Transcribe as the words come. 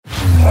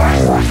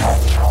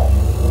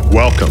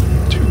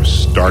Welcome to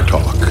Star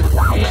Talk,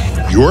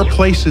 your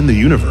place in the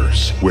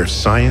universe where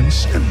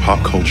science and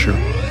pop culture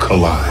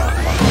collide.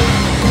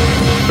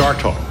 Star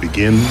Talk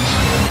begins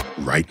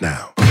right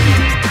now.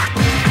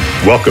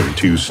 Welcome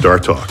to Star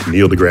Talk.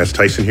 Neil deGrasse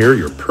Tyson here,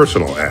 your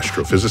personal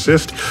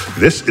astrophysicist.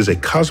 This is a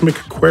Cosmic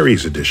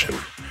Queries edition.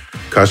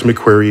 Cosmic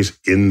Queries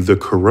in the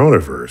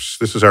Coronaverse.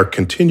 This is our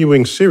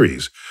continuing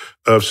series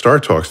of Star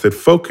Talks that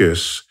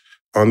focus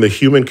on the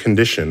human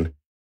condition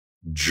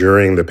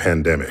during the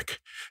pandemic.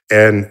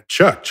 And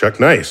Chuck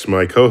Nice,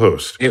 my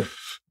co-host. Hey,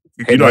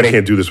 you know buddy. I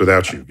can't do this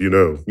without you. You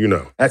know.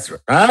 That's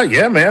right.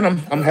 Yeah, man.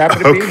 I'm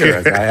happy to be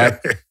here.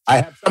 I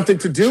have something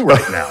to do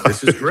right now.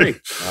 This is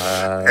great.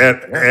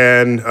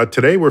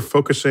 Today we're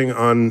focusing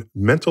on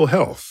mental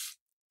health.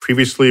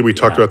 Previously, we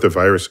talked about the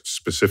virus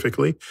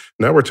specifically.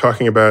 Now we're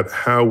talking about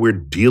how we're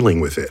dealing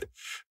with it.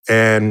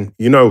 And,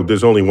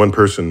 there's only one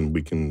person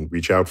we can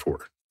reach out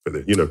for.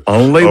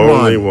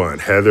 Only one.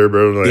 Heather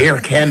Berlin.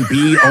 There can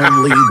be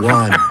only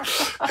one.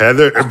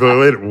 Heather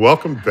Berlin,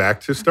 welcome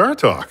back to Star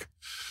Talk.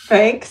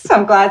 Thanks.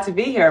 I'm glad to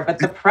be here, but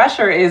the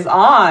pressure is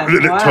on.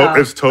 Wow.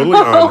 It's totally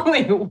on.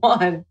 Only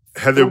one.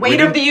 Heather, the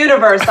weight of the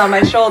universe on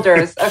my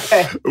shoulders.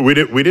 Okay. We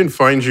didn't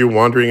find you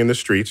wandering in the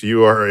streets.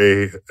 You are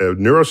a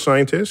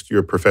neuroscientist.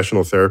 You're a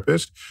professional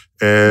therapist,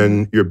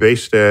 and you're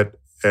based at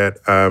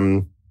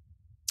Mount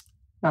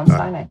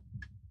Sinai.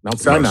 Mount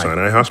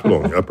Sinai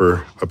Hospital,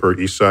 upper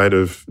east side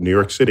of New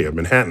York City, of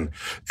Manhattan.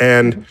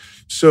 And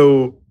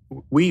so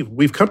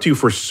we've come to you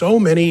for so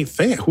many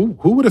things. Who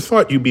would have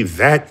thought you'd be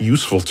that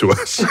useful to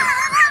us?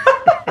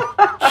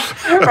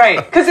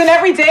 Right. Because in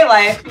everyday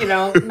life,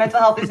 mental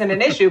health isn't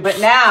an issue, but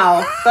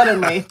now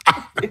suddenly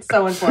it's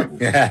so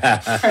important. Yeah.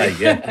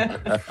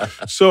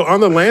 So on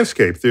the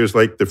landscape, there's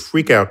like the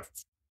freak out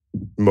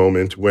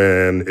moment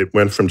when it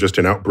went from just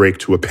an outbreak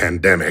to a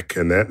pandemic,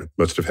 and that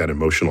must have had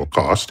emotional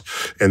cost.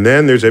 And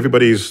then there's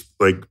everybody's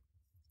like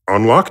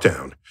on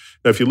lockdown.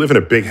 Now, if you live in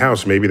a big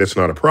house, maybe that's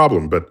not a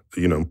problem, but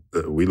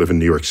we live in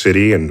New York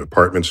City and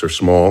apartments are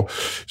small.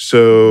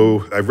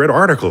 So I've read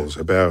articles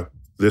about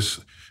this.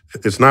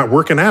 It's not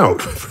working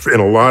out in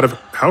a lot of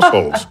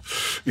households,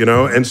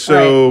 and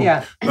so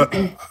right,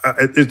 yeah.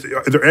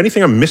 Is there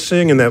anything I'm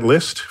missing in that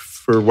list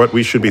for what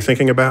we should be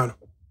thinking about?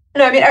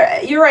 No, I mean,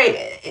 you're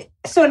right.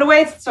 So in a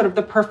way, it's sort of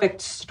the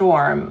perfect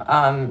storm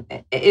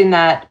in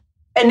that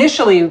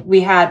initially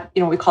we had,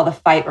 what we call the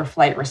fight or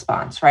flight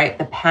response, right?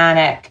 The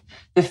panic,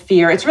 the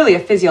fear. It's really a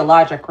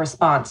physiologic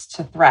response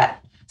to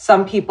threat.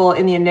 Some people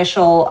in the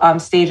initial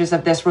stages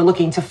of this were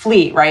looking to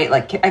flee, right?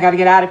 Like, I got to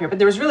get out of here. But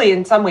there was really,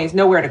 in some ways,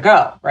 nowhere to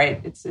go, right?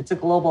 It's a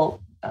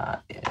global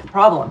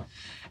problem.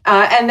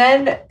 And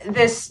then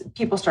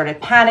people started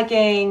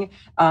panicking,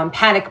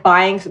 panic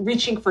buying,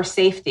 reaching for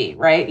safety,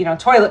 right?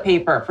 Toilet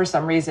paper, for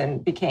some reason,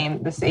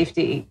 became the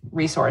safety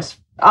resource.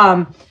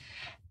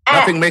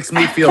 Nothing makes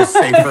me feel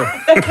safer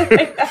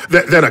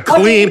than a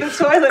clean the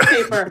toilet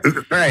paper.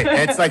 Right.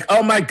 It's like,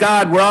 oh my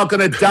God, we're all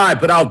going to die,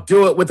 but I'll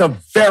do it with a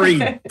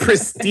very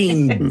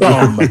pristine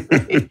bum.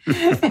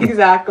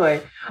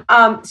 Exactly.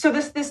 So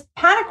this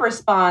panic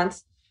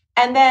response,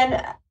 and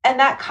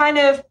that kind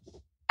of,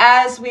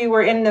 as we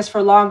were in this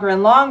for longer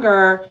and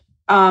longer,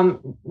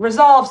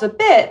 resolves a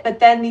bit, but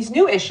then these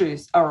new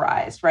issues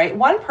arise, right?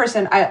 One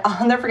person,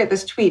 I'll never forget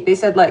this tweet. They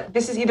said,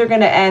 this is either going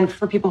to end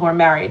for people who are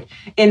married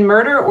in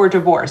murder or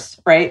divorce,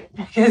 right?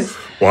 Because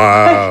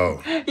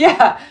wow.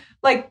 Yeah.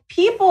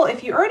 People,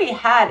 if you already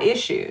had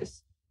issues,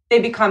 they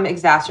become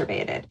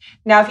exacerbated.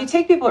 Now, if you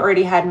take people who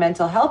already had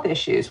mental health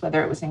issues,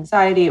 whether it was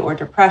anxiety or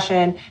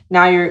depression,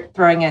 now you're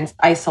throwing in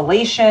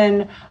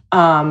isolation.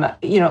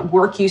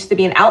 Work used to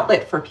be an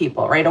outlet for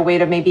people, right? A way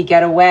to maybe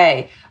get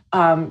away,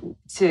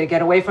 to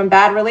get away from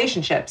bad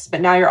relationships.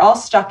 But now you're all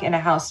stuck in a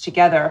house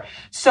together.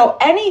 So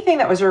anything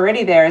that was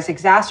already there is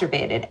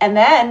exacerbated. And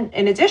then,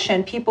 in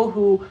addition, people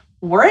who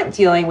weren't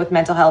dealing with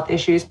mental health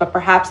issues, but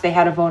perhaps they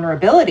had a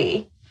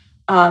vulnerability,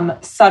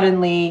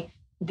 suddenly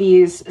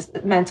these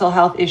mental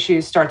health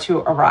issues start to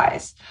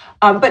arise.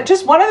 But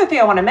just one other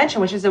thing I want to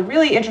mention, which is a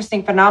really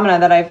interesting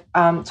phenomenon that I've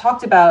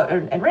talked about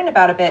and written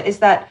about a bit, is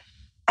that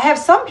I have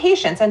some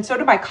patients, and so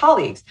do my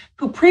colleagues,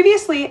 who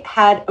previously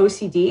had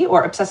OCD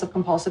or obsessive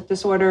compulsive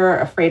disorder,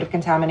 afraid of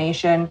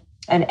contamination,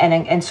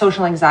 and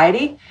social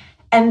anxiety.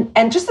 And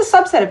just a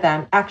subset of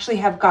them actually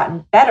have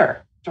gotten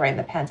better during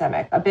the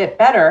pandemic, a bit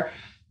better.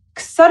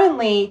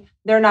 Suddenly,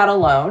 they're not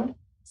alone.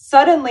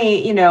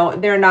 Suddenly,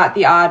 they're not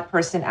the odd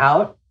person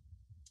out.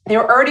 They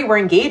already were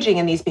engaging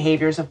in these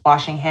behaviors of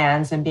washing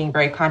hands and being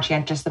very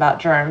conscientious about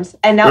germs.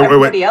 And now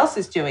everybody else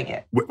is doing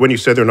it. When you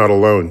said they're not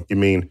alone, you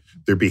mean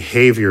their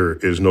behavior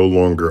is no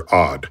longer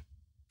odd.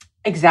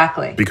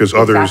 Exactly. Because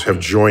others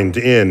have joined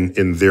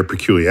in their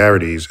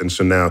peculiarities. And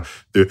so now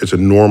it's a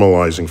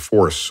normalizing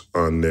force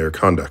on their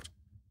conduct.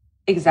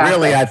 Exactly.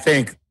 Really,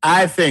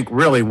 I think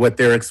really what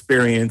they're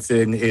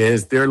experiencing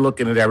is they're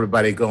looking at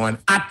everybody going,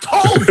 I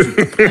told you.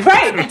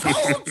 Right. I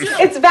told you.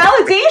 It's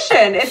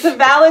validation. It's a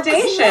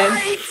validation.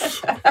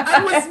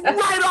 I was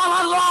right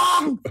all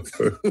along.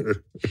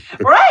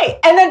 Right.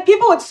 And then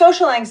people with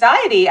social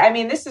anxiety, I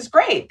mean, this is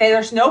great.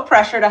 There's no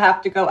pressure to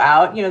have to go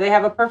out. They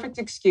have a perfect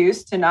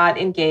excuse to not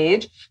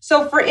engage.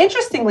 So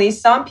interestingly,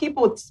 some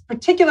people with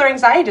particular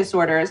anxiety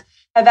disorders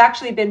have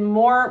actually been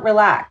more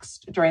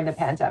relaxed during the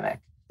pandemic.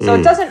 So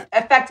it doesn't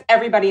affect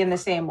everybody in the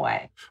same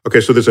way.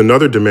 Okay, so there's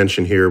another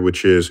dimension here,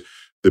 which is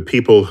the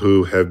people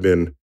who have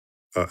been,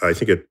 I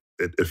think it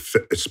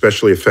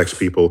especially affects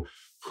people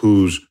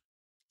whose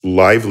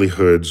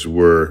livelihoods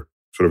were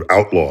sort of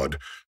outlawed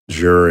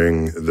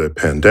during the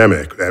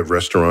pandemic, at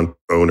restaurant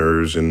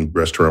owners and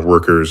restaurant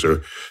workers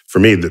are, for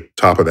me, the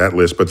top of that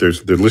list, but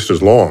the list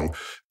is long.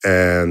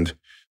 And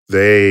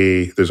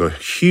there's a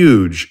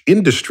huge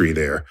industry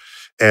there.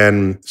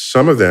 And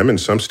some of them in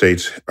some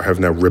states have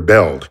now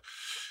rebelled.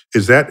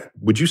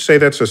 Would you say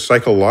that's a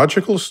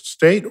psychological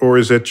state, or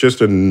is it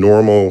just a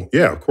normal,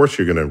 of course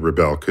you're going to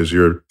rebel because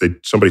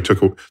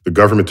the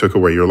government took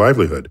away your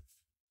livelihood?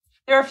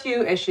 There are a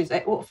few issues.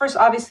 Well, first,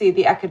 obviously,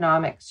 the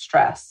economic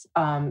stress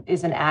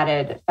is an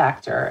added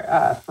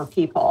factor for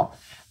people.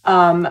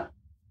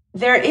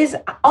 There is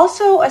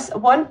also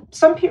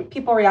some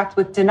people react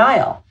with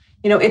denial.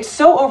 It's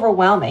so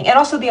overwhelming. And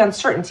also the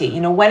uncertainty,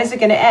 when is it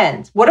going to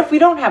end? What if we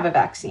don't have a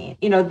vaccine?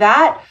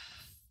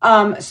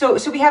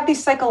 So we have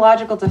these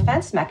psychological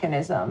defense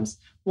mechanisms.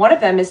 One of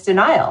them is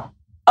denial.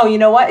 Oh, you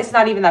know what? It's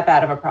not even that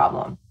bad of a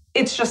problem.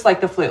 It's just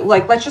like the flu.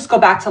 Like, let's just go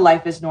back to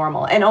life as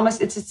normal. And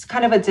almost it's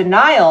kind of a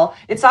denial.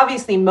 It's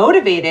obviously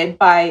motivated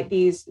by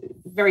these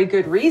very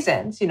good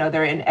reasons.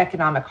 They're in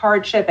economic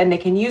hardship and they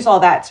can use all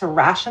that to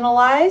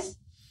rationalize.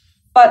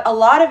 But a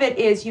lot of it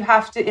is you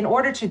have to, in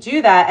order to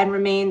do that and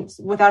remain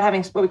without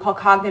having what we call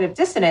cognitive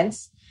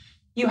dissonance,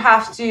 you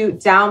have to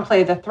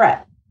downplay the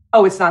threat.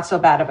 Oh, it's not so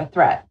bad of a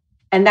threat.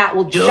 And that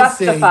will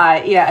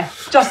justify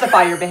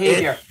your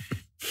behavior.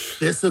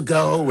 This will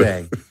go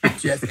away.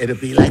 It'll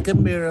be like a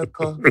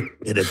miracle.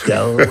 It'll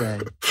go away.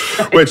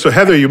 Wait, so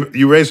Heather,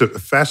 you raise a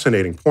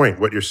fascinating point.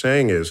 What you're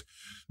saying is,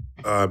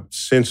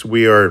 since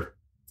we are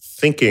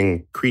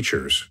thinking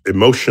creatures,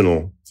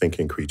 emotional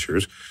thinking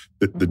creatures,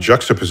 the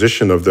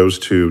juxtaposition of those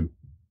two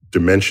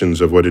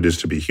dimensions of what it is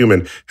to be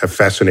human have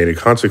fascinating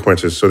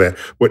consequences. So that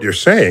what you're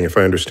saying, if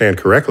I understand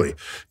correctly,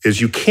 is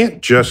you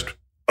can't just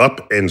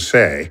up and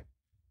say,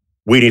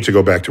 we need to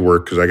go back to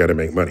work because I got to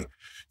make money.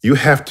 You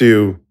have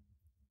to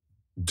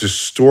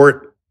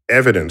distort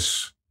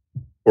evidence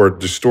or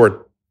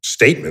distort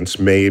statements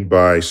made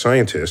by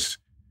scientists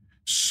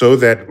so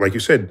that, like you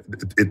said,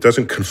 it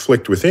doesn't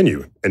conflict within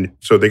you. And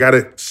so they got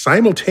to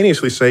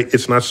simultaneously say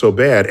it's not so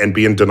bad and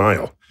be in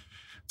denial.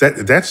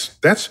 That's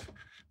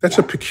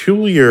a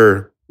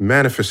peculiar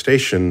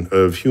manifestation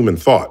of human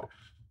thought.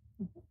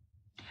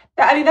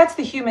 I mean, that's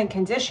the human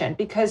condition,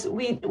 because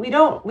we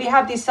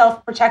have these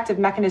self-protective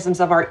mechanisms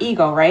of our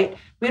ego, right?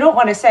 We don't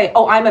want to say,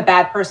 oh, I'm a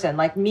bad person.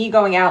 Like me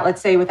going out,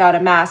 let's say, without a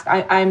mask,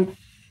 I'm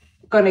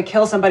going to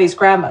kill somebody's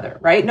grandmother,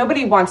 right?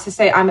 Nobody wants to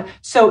say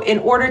so in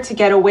order to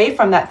get away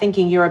from that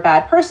thinking you're a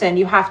bad person,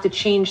 you have to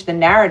change the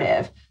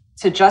narrative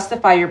to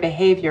justify your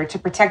behavior, to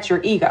protect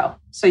your ego.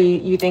 So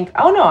you think,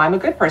 oh no, I'm a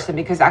good person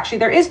because actually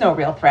there is no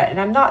real threat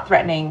and I'm not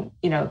threatening,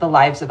 the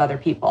lives of other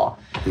people.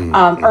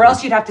 Or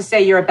else you'd have to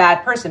say you're a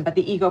bad person, but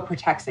the ego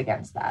protects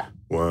against that.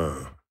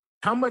 Wow.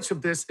 How much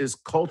of this is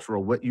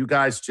cultural, what you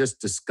guys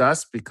just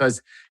discussed?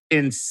 Because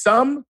in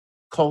some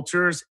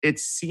cultures,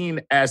 it's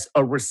seen as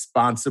a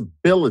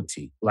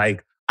responsibility.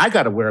 Like, I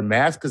got to wear a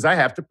mask because I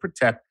have to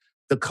protect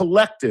the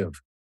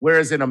collective.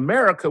 Whereas in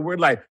America, we're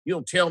like, you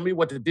don't tell me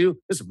what to do.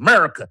 It's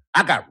America.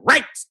 I got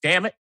rights,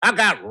 damn it. I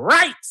got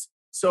rights.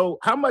 So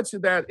how much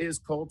of that is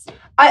cultural?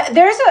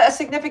 There's a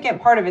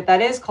significant part of it that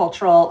is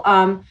cultural.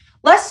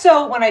 Less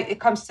so when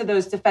it comes to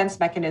those defense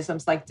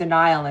mechanisms like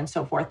denial and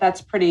so forth.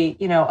 That's pretty,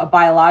 a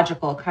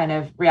biological kind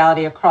of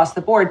reality across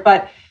the board.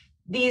 But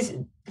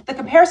the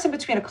comparison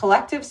between a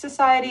collective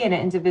society and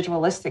an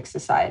individualistic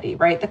society,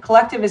 right? The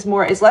collective is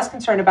less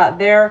concerned about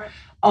their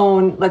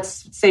own,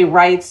 let's say,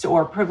 rights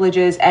or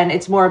privileges, and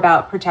it's more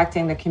about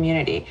protecting the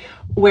community.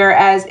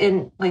 Whereas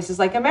in places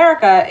like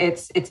America,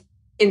 it's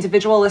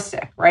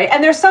individualistic, right?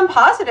 And there's some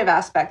positive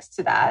aspects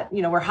to that.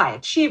 We're high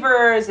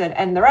achievers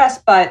and the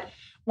rest, but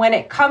when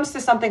it comes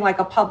to something like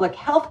a public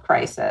health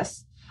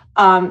crisis,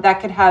 that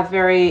could have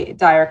very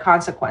dire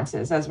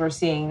consequences, as we're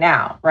seeing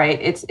now, right?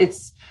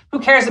 It's who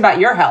cares about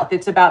your health?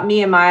 It's about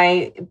me and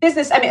my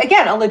business. I mean,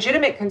 again, a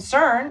legitimate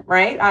concern,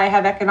 right? I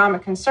have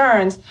economic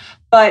concerns,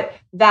 but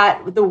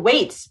that the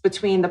weights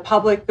between the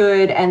public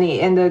good and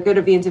the good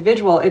of the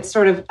individual, it's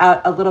sort of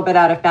a little bit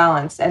out of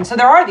balance. And so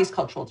there are these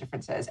cultural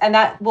differences, and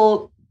that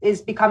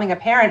is becoming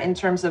apparent in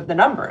terms of the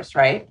numbers,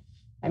 right?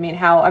 I mean,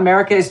 how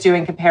America is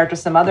doing compared to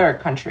some other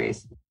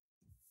countries.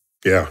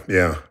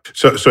 Yeah.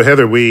 So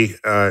Heather, we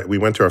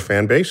went to our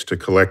fan base to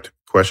collect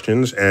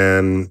questions,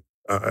 and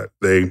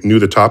they knew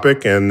the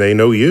topic and they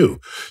know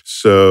you.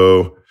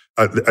 So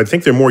I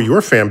think they're more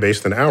your fan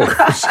base than ours.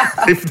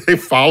 they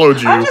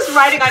followed you. I'm just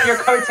riding on your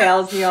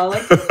coattails, Neil.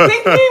 Like,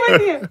 take me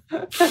with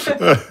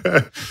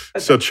you.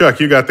 So, Chuck,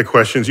 you got the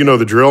questions. You know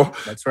the drill.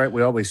 That's right.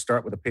 We always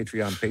start with a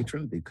Patreon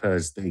patron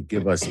because they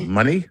give us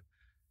money.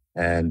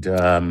 And,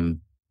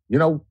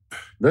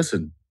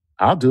 listen,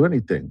 I'll do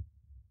anything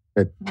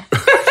that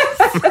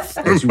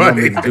you want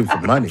me to do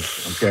for money,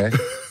 okay?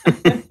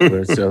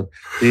 So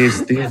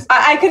these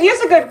I could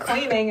use a good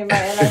cleaning, and I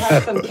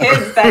have some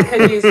kids that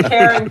could use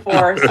caring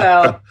for.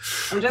 So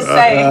I'm just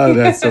saying. Oh,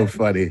 that's so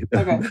funny.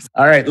 Okay.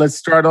 All right, let's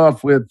start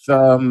off with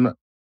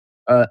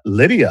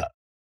Lydia,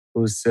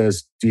 who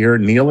says, "Dear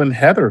Neil and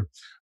Heather,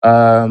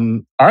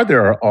 are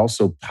there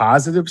also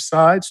positive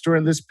sides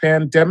during this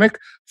pandemic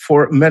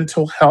for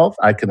mental health?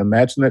 I can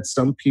imagine that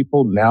some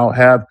people now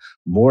have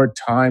more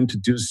time to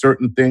do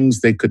certain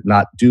things they could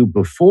not do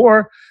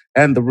before,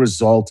 and the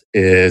result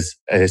is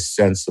a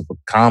sense of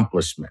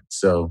accomplishment."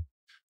 So,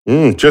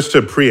 just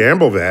to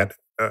preamble that,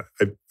 I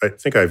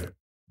think I've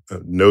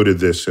noted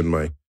this in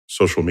my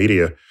social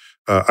media.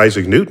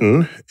 Isaac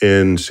Newton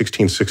in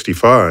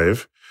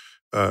 1665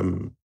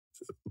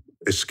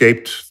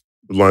 escaped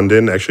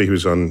London. Actually, he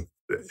was in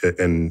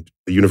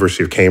the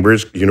University of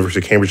Cambridge. The University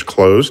of Cambridge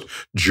closed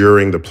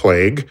during the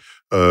plague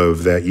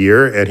of that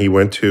year, and he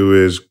went to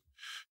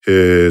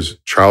his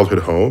childhood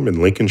home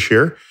in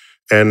Lincolnshire.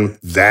 And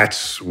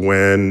that's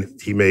when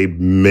he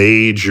made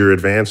major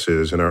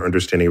advances in our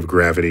understanding of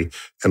gravity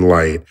and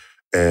light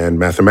and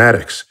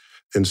mathematics.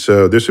 And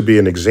so this would be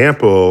an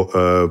example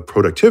of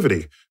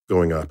productivity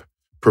going up,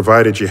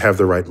 provided you have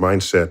the right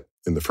mindset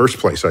in the first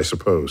place, I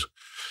suppose.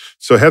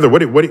 So, Heather,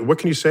 what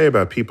can you say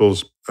about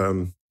people's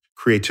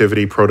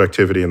creativity,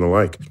 productivity, and the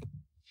like?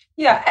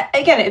 Yeah,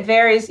 again, it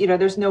varies.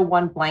 There's no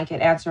one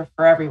blanket answer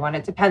for everyone.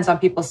 It depends on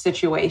people's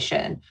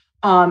situation.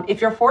 If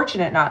you're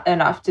fortunate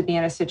enough to be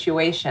in a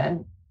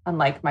situation,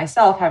 unlike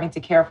myself, having to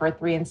care for a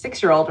 3 and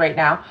 6-year-old right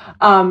now,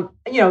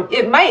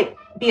 it might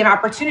be an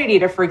opportunity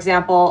to, for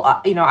example,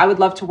 I would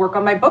love to work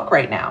on my book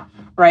right now,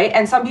 right?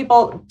 And some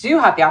people do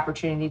have the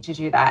opportunity to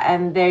do that,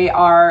 and they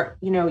are,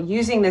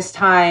 using this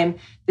time,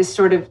 this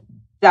sort of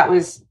that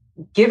was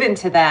given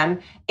to them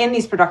in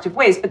these productive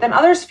ways. But then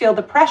others feel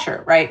the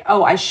pressure, right?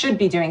 Oh, I should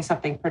be doing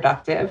something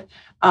productive,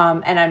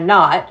 and I'm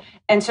not.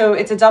 And so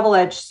it's a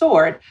double-edged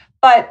sword.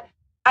 But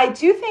I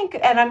do think,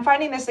 and I'm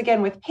finding this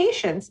again with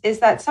patients, is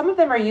that some of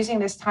them are using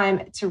this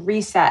time to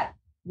reset,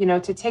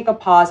 to take a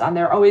pause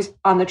they're always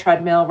on the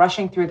treadmill,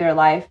 rushing through their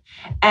life,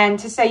 and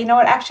to say,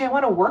 actually, I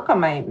want to work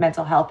on my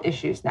mental health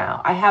issues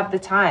now. I have the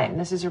time.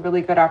 This is a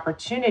really good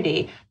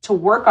opportunity to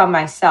work on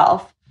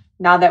myself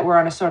now that we're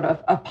on a sort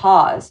of a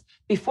pause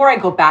before I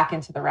go back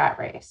into the rat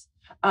race.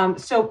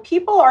 So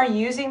people are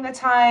using the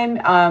time,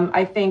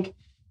 I think,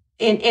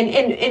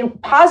 in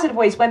positive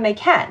ways when they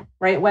can,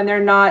 right? When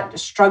they're not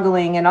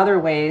struggling in other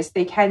ways,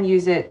 they can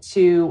use it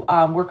to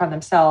work on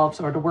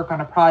themselves or to work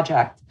on a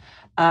project.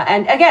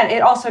 And again,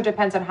 it also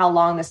depends on how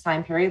long this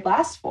time period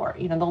lasts for.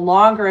 The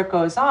longer it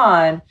goes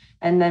on,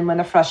 and then when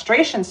the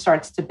frustration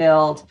starts to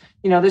build,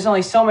 there's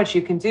only so much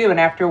you can do. And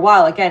after a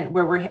while, again,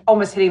 where we're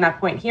almost hitting that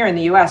point here in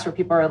the US where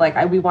people are like,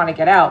 we want to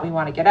get out, we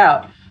want to get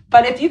out.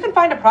 But if you can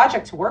find a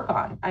project to work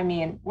on, I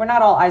mean, we're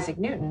not all Isaac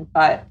Newton,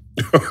 but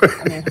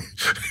I mean,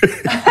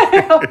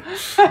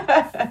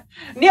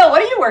 Neil,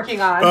 what are you working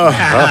on?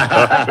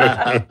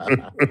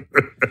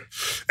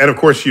 And of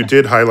course, you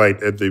did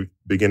highlight at the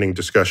beginning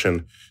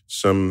discussion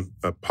some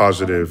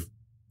positive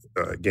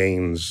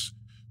gains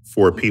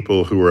for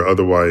people who are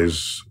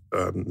otherwise,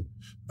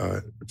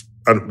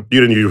 you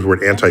didn't use the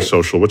word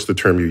antisocial. What's the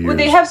term you use? Well,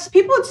 they have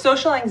people with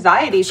social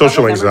anxiety. Social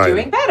some of them anxiety. are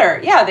doing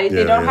better. Yeah, they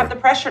don't have the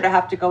pressure to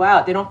have to go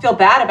out. They don't feel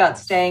bad about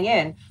staying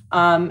in.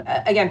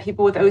 Again,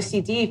 people with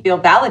OCD feel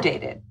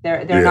validated.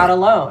 They're not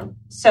alone.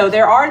 So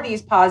there are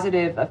these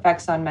positive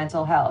effects on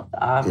mental health.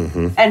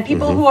 And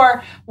people who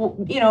are,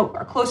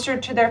 are closer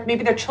to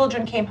maybe their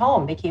children came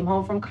home. They came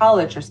home from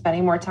college or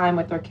spending more time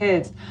with their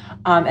kids.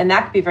 And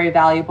that could be very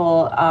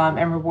valuable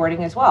and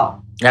rewarding as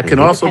well. That can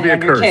also be a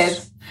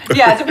curse.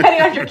 Yeah,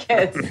 depending on your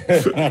kids.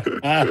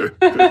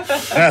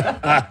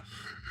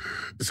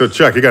 So,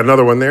 Chuck, you got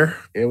another one there?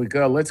 Here we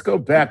go. Let's go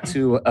back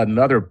to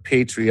another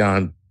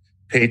Patreon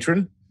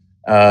patron.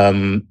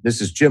 This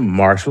is Jim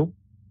Marshall.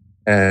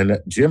 And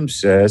Jim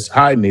says,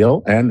 "Hi,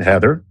 Neil and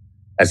Heather.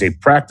 As a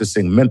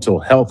practicing mental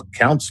health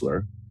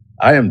counselor,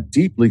 I am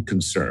deeply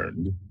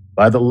concerned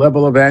by the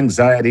level of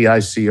anxiety I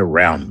see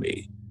around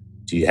me.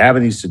 Do you have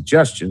any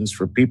suggestions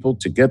for people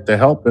to get the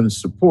help and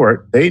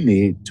support they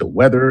need to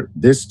weather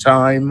this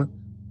time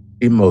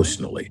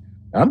emotionally?"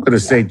 I'm going to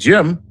say,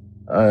 Jim,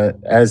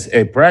 as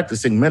a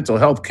practicing mental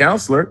health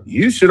counselor,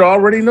 you should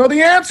already know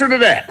the answer to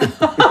that.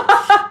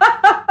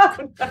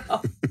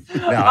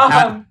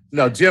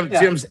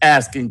 Jim's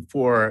asking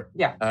for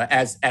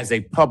as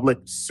a public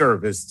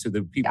service to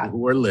the people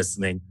who are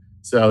listening.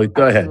 So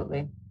go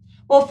ahead.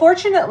 Well,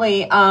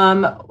 fortunately,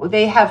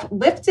 they have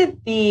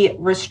lifted the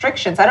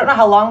restrictions. I don't know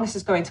how long this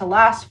is going to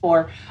last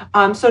for.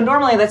 So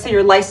normally, let's say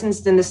you're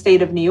licensed in the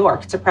state of New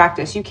York to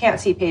practice. You can't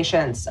see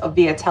patients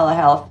via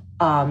telehealth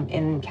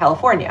in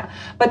California,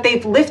 but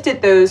they've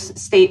lifted those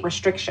state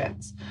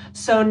restrictions.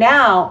 So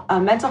now a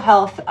mental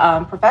health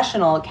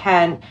professional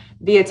can,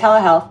 via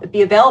telehealth,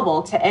 be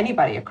available to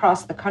anybody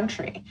across the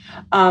country.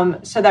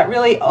 So that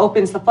really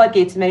opens the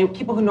floodgates. Many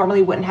people who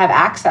normally wouldn't have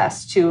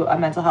access to a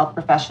mental health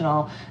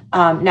professional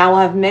now will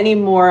have many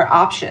more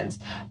options.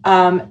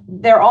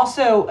 They're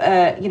also,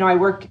 I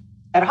work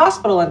at a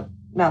hospital in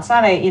Mount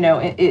Sinai,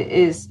 it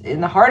is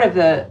in the heart of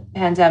the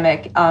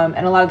pandemic,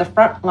 and a lot of the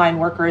frontline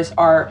workers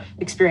are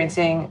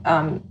experiencing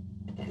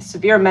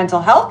severe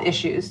mental health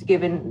issues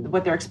given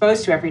what they're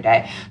exposed to every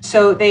day.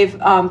 So they've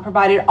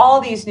provided all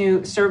these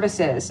new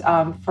services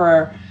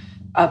for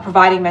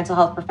providing mental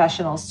health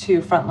professionals to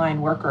frontline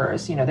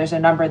workers. There's a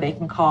number they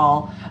can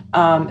call.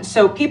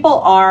 So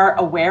people are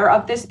aware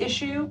of this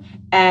issue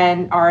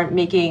and are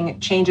making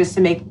changes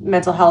to make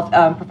mental health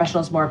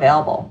professionals more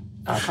available.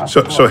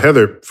 So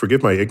Heather,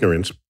 forgive my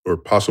ignorance or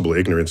possible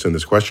ignorance in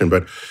this question,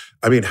 but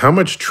I mean, how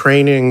much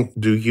training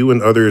do you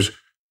and others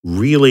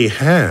really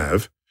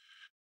have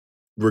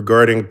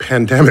regarding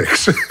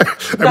pandemics?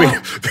 I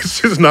mean,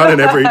 this is not an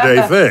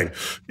everyday thing.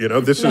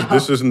 This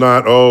is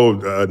not,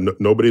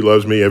 nobody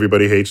loves me,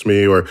 everybody hates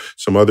me, or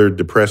some other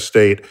depressed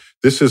state.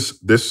 This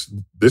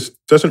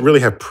doesn't really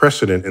have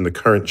precedent in the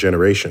current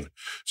generation.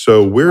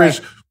 So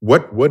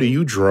what do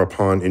you draw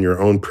upon in your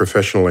own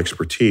professional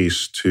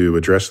expertise to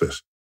address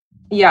this?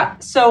 Yeah,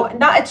 so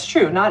it's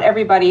true. Not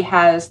everybody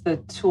has the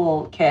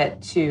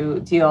toolkit to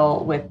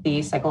deal with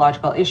the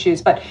psychological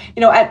issues. But,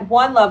 at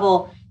one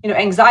level,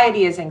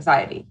 anxiety is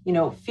anxiety,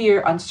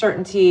 fear,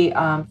 uncertainty,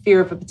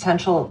 fear of a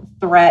potential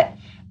threat,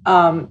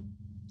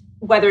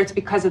 whether it's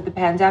because of the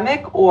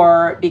pandemic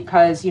or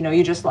because,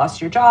 you just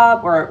lost your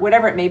job or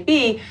whatever it may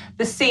be,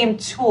 the same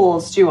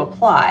tools do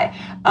apply.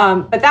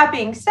 But that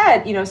being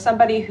said,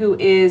 somebody who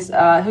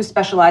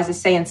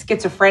specializes, say, in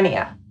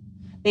schizophrenia,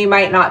 they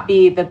might not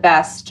be the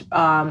best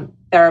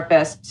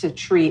therapist to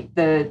treat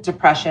the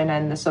depression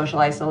and the social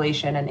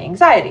isolation and the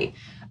anxiety.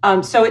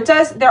 So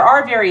there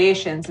are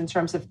variations in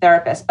terms of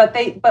therapists,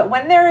 but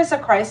when there is a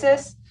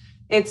crisis,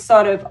 it's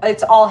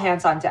all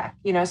hands on deck,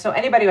 so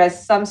anybody who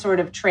has some sort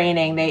of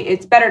training,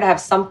 it's better to have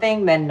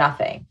something than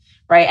nothing,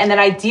 right? And then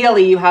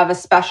ideally you have a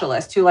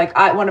specialist who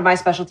one of my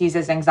specialties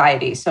is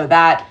anxiety. So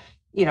that,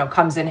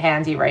 comes in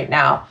handy right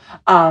now.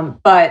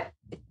 But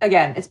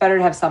again, it's better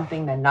to have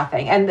something than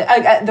nothing. And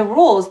the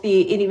rules,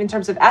 in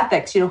terms of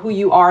ethics, who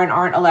you are and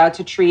aren't allowed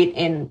to treat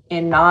in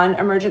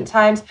non-emergent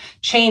times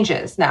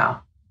changes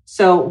now.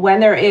 So when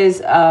there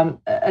is an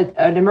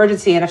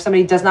emergency, and if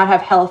somebody does not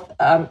have health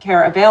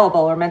care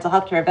available or mental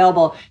health care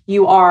available,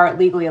 you are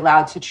legally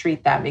allowed to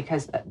treat them,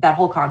 because that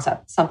whole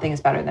concept, something is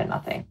better than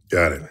nothing.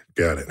 Got it.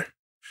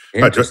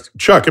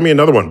 Chuck, give me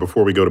another one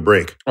before we go to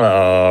break.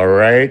 All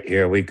right,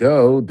 here we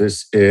go.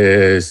 This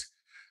is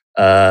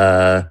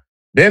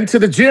been to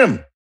the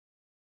gym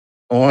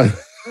on.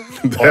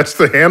 That's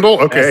the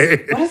handle?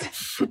 Okay.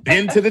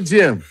 Been to the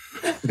gym.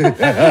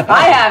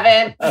 I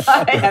haven't.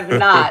 I have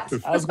not.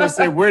 I was going to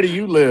say, where do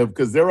you live?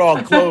 Because they're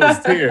all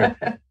closed here.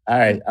 All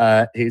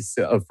right. He's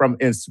from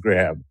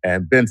Instagram.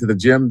 And Been to the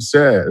Gym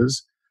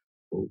says,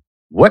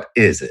 what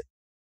is it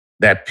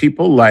that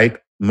people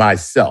like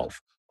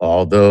myself,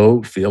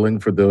 although feeling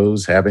for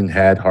those having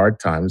had hard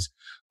times,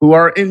 who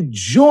are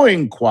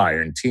enjoying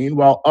quarantine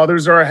while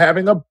others are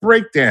having a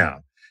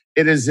breakdown?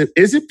 Is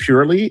it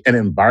purely an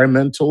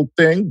environmental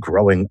thing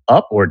growing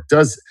up, or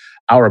does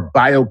our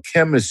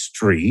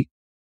biochemistry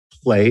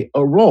play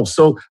a role?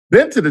 So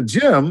Been to the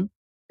Gym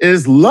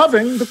is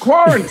loving the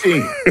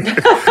quarantine.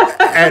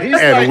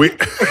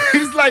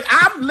 He's like,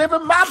 I'm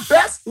living my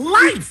best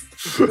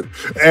life.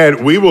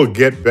 And we will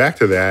get back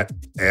to that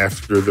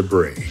after the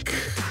break.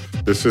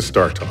 This is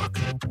Star Talk.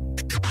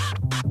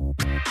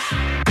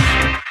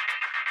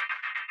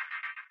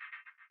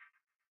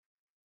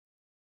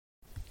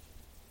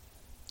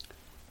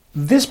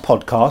 This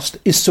podcast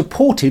is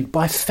supported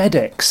by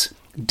FedEx.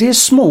 Dear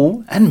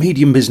small and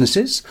medium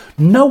businesses,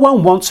 no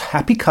one wants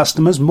happy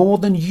customers more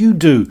than you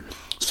do.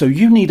 So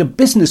you need a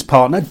business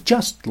partner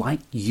just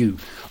like you,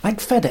 like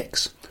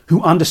FedEx,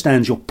 who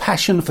understands your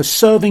passion for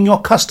serving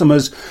your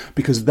customers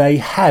because they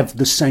have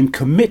the same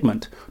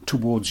commitment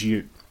towards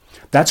you.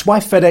 That's why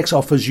FedEx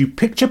offers you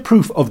picture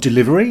proof of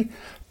delivery,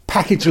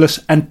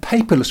 packageless and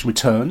paperless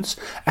returns,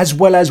 as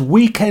well as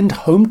weekend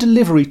home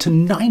delivery to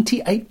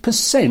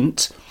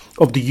 98%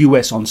 of the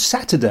US on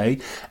Saturday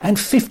and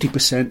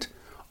 50%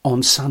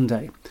 on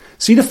Sunday.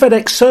 See the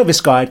FedEx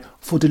service guide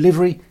for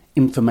delivery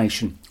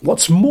information.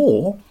 What's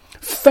more,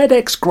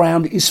 FedEx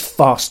Ground is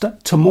faster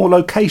to more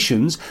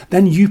locations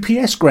than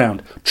UPS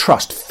Ground.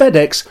 Trust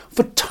FedEx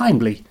for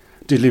timely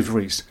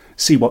deliveries.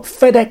 See what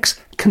FedEx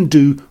can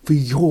do for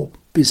your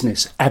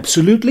business.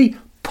 Absolutely,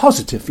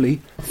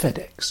 positively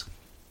FedEx.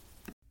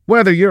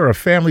 Whether you're a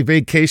family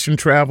vacation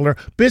traveler,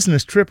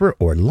 business tripper,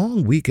 or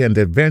long weekend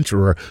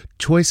adventurer,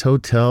 Choice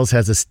Hotels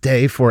has a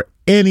stay for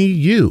any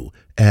you.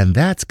 And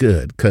that's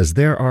good, because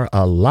there are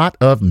a lot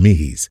of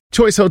me's.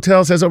 Choice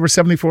Hotels has over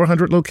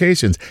 7,400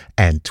 locations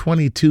and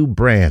 22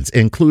 brands,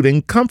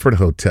 including Comfort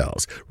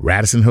Hotels,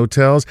 Radisson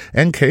Hotels,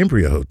 and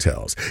Cambria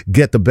Hotels.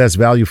 Get the best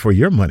value for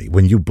your money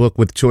when you book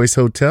with Choice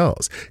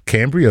Hotels.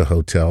 Cambria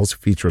Hotels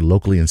feature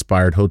locally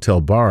inspired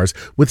hotel bars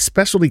with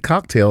specialty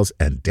cocktails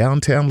and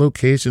downtown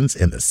locations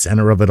in the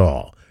center of it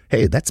all.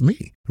 Hey, that's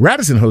me.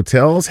 Radisson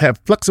Hotels have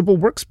flexible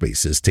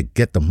workspaces to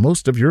get the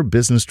most of your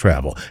business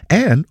travel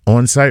and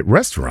on-site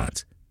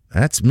restaurants.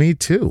 That's me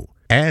too.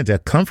 And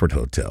at Comfort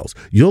Hotels,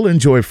 you'll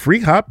enjoy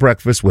free hot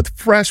breakfast with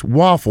fresh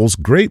waffles,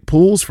 great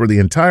pools for the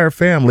entire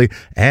family,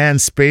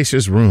 and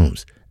spacious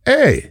rooms.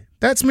 Hey,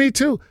 that's me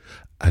too.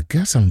 I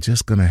guess I'm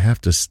just going to have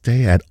to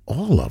stay at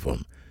all of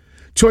them.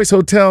 Choice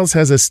Hotels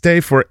has a stay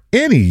for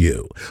any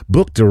you.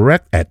 Book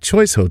direct at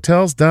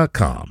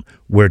choicehotels.com,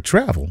 where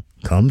travel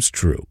comes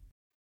true.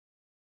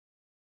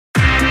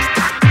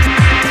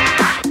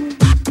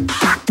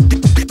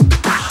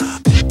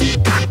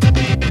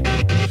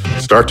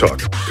 Star Talk,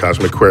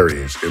 Cosmic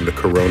Queries in the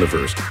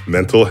Coronaverse,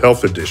 Mental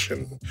Health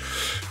Edition.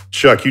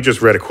 Chuck, you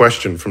just read a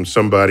question from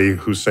somebody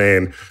who's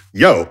saying,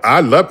 yo,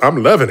 I'm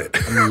loving it.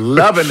 I'm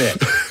loving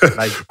it.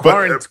 Like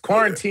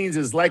quarantines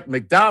is like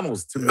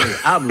McDonald's to me.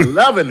 I'm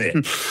loving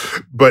it.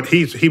 But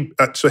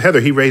so Heather,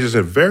 he raises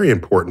a very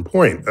important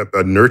point,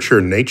 a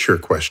nurture-nature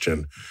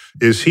question.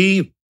 Is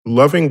he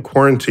loving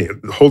quarantine,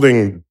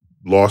 holding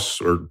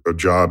loss or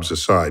jobs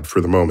aside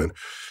for the moment?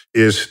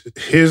 Is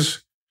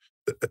his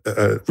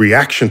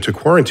reaction to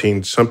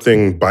quarantine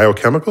something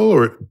biochemical,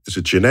 or is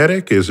it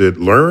genetic? Is it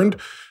learned?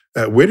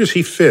 Where does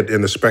he fit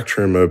in the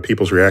spectrum of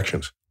people's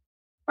reactions?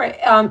 Right.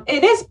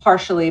 It is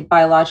partially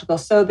biological.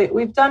 So that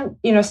we've done,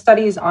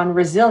 studies on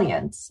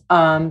resilience,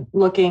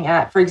 looking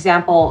at, for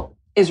example,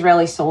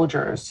 Israeli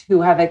soldiers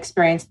who have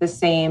experienced the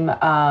same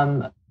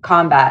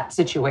combat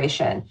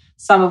situation,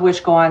 some of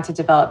which go on to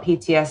develop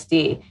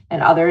PTSD,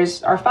 and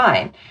others are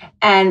fine.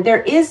 And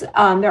there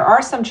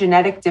are some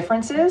genetic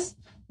differences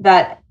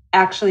that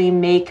actually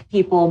make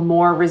people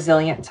more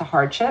resilient to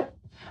hardship.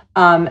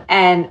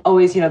 And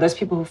always, those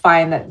people who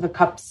find that the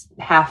cup's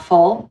half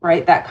full,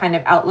 right? That kind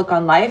of outlook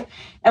on life.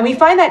 And we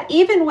find that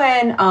even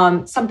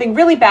when something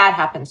really bad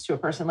happens to a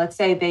person, let's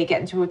say they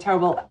get into a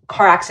terrible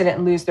car accident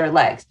and lose their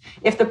legs.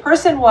 If the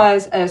person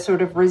was a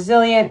sort of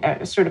resilient,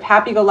 a sort of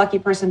happy-go-lucky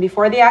person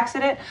before the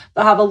accident,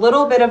 they'll have a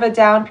little bit of a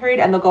down period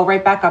and they'll go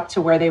right back up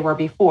to where they were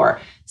before.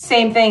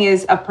 Same thing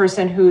is a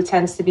person who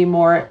tends to be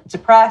more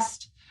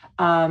depressed,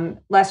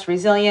 less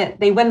resilient.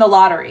 They win the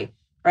lottery,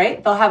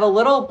 right? They'll have a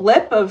little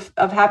blip of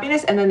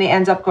happiness and then they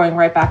end up going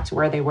right back to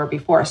where they were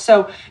before.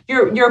 So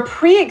your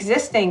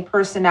pre-existing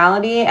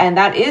personality, and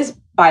that is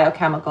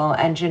biochemical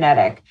and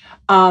genetic,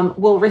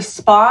 will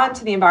respond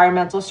to the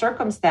environmental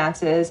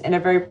circumstances in a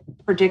very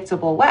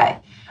predictable way.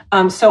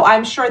 So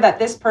I'm sure that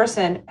this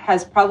person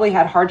has probably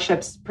had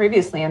hardships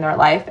previously in their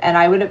life, and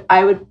I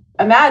would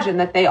imagine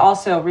that they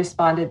also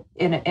responded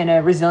in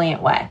a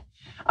resilient way.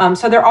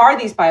 So there are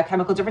these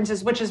biochemical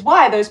differences, which is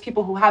why those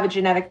people who have a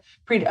genetic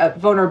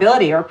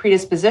vulnerability or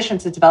predisposition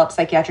to develop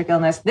psychiatric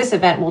illness, this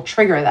event will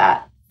trigger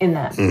that in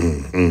them.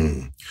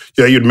 Mm-hmm.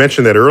 Yeah, you'd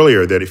mentioned that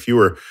earlier, that if you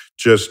were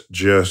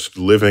just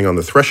living on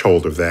the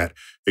threshold of that,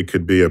 it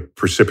could be a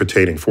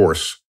precipitating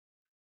force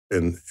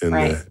in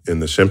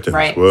the symptoms.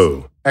 Right.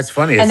 Whoa. That's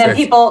funny. And then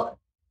people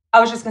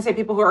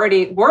who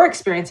already were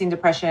experiencing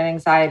depression and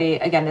anxiety,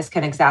 again, this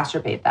can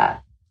exacerbate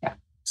that.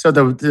 So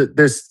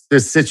this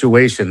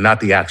situation,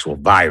 not the actual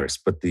virus,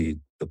 but the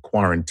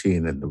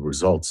quarantine and the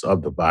results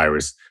of the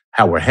virus,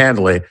 how we're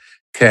handling it,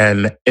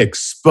 can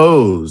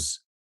expose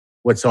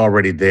what's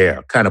already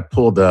there. Kind of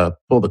pull the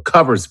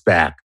covers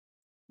back,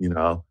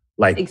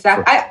 like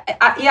exactly.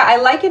 I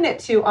liken it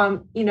to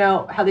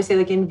how they say,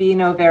 like, in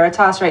vino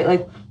veritas, right?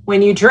 Like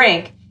when you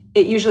drink,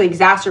 it usually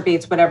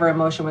exacerbates whatever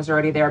emotion was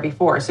already there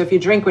before. So if you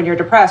drink when you're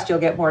depressed, you'll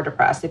get more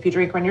depressed. If you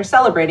drink when you're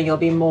celebrating, you'll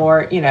be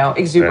more,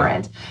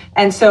 exuberant. Right.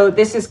 And so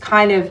this is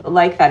kind of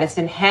like that. It's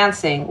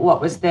enhancing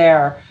what was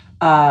there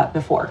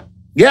before.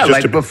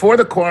 Yeah, before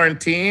the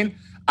quarantine,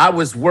 I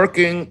was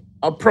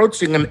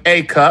approaching an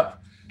A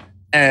cup.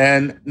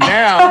 And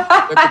now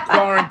that the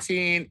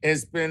quarantine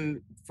has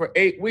been for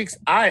 8 weeks,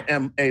 I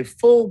am a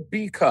full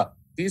B cup.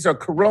 These are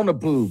Corona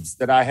boobs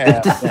that I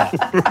have now.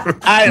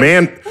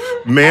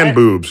 Man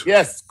boobs.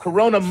 Yes,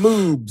 Corona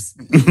moobs.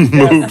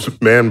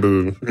 Moobs, man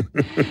boob.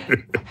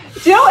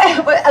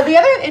 The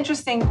other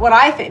interesting, what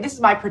I think, this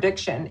is my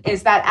prediction,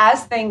 is that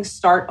as things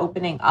start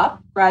opening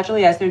up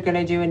gradually, as they're going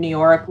to do in New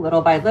York,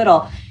 little by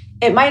little,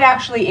 it might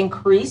actually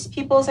increase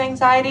people's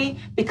anxiety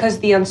because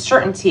the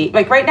uncertainty,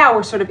 like right now,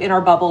 we're sort of in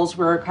our bubbles,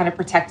 we're kind of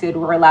protected,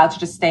 we're allowed to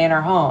just stay in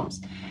our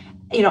homes.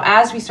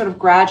 As we sort of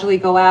gradually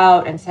go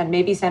out and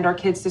send our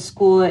kids to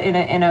school in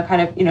a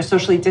kind of,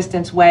 socially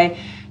distanced way,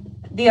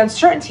 the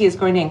uncertainty is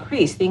going to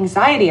increase. The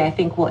anxiety, I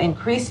think, will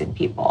increase in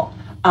people.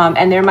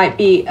 And there might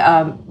be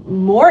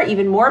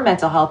even more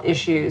mental health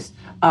issues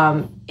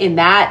in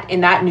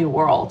that new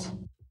world.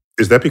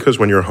 Is that because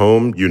when you're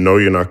home, you're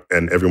not,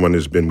 and everyone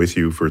has been with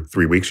you for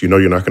 3 weeks, you're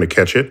not going to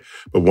catch it?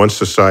 But once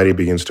society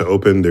begins to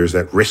open, there's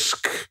that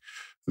risk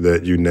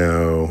that you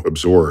now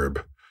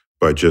absorb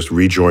by just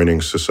rejoining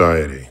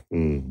society.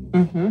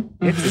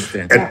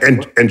 Interesting.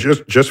 And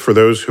just for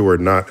those who are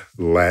not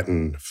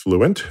Latin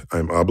fluent,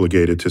 I'm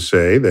obligated to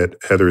say that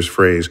Heather's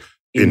phrase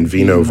 "in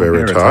vino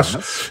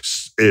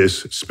veritas"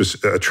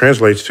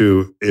 translates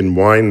to "in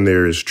wine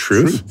there is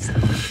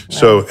truth."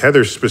 So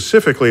Heather,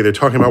 specifically, they're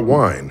talking about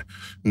wine,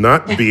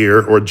 not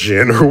beer or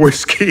gin or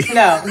whiskey.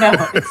 No,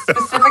 it's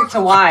specific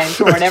to wine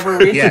for whatever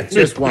reason. Yeah,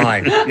 just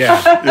wine.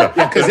 Yeah,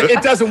 because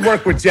it doesn't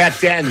work with Jack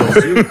Daniels.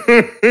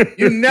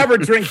 You never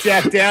drink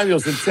Jack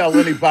Daniels and tell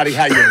anybody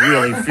how you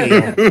really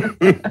feel.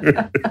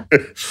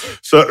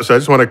 So I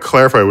just want to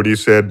clarify what you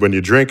said. When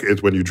you drink,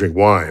 it's when you drink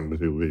wine.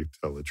 We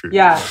tell the truth.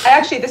 Yeah,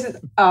 actually, this is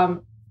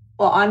on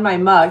my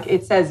mug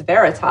it says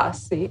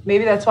Veritas. See,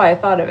 maybe that's why I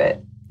thought of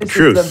it.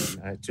 Truth.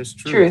 Just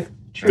truth.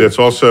 That's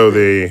also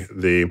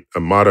the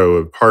motto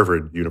of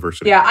Harvard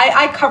University. Yeah,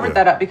 I covered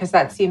that up because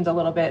that seemed a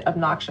little bit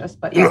obnoxious.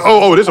 But yeah,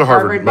 it is a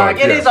Harvard mug.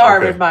 It is a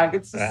Harvard mug.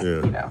 It's just,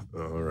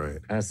 All right.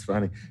 That's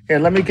funny. Here,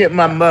 let me get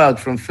my mug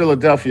from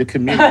Philadelphia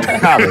Community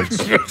College.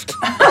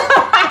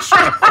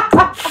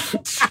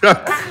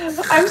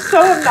 I'm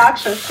so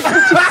obnoxious.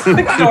 Just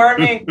ignore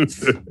me. It's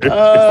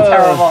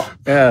terrible.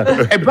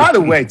 Yeah. And by the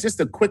way, just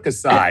a quick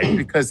aside,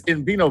 because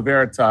in vino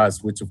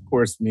veritas, which of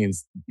course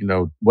means,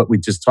 what we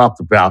just talked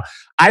about,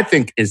 I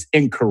think is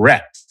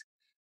incorrect.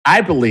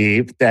 I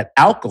believe that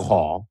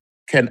alcohol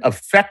can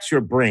affect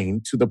your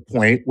brain to the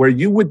point where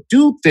you would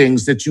do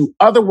things that you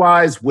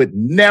otherwise would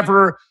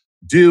never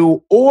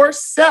do or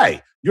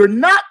say. You're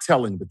not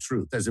telling the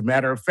truth. As a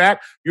matter of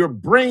fact, your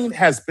brain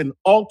has been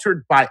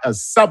altered by a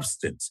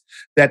substance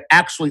that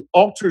actually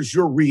alters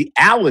your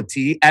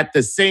reality at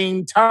the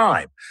same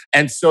time.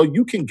 And so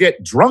you can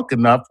get drunk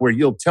enough where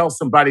you'll tell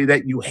somebody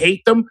that you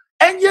hate them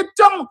and you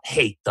don't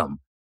hate them,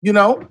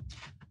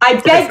 I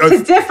beg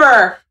to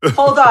differ.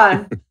 Hold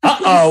on.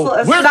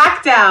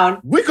 Smackdown.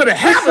 We're going to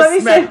have a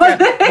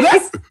smackdown.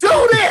 Let's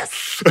do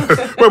this.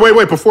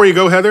 Wait. Before you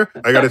go, Heather,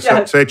 I got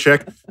to say,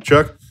 Chuck,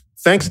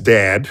 thanks,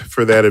 Dad,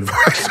 for that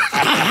advice.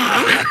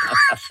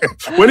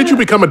 When did you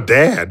become a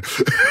dad?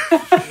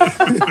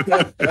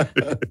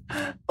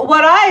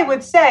 What I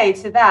would say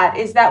to that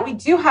is that we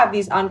do have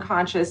these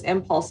unconscious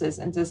impulses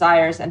and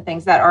desires and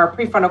things that our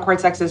prefrontal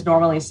cortex is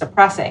normally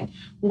suppressing.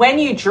 When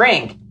you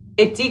drink,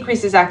 it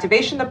decreases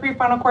activation of the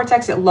prefrontal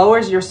cortex. It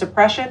lowers your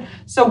suppression.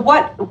 So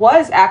what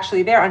was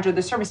actually there under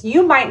the surface,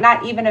 you might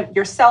not even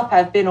yourself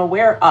have been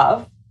aware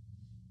of,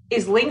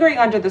 is lingering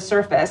under the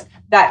surface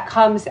that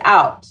comes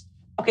out.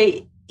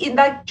 Okay, in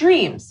like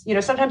dreams,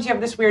 sometimes you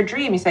have this weird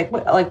dream. You say,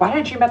 why did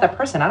I dream about that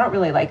person? I don't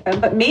really like them,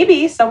 but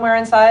maybe somewhere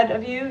inside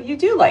of you, you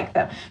do like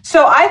them.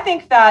 So I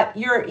think that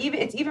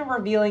it's even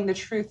revealing the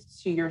truth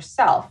to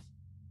yourself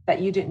that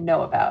you didn't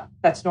know about.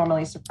 That's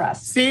normally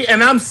suppressed. See,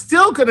 and I'm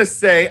still going to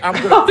say, I'm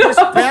going to push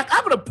back.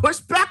 I'm going to push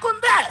back on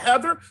that,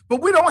 Heather,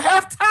 but we don't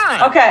have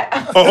time. Okay.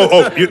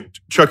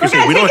 Chuck, we're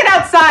going to take it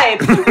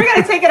outside. We're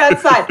going to take it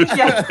outside.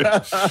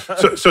 Yeah.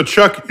 So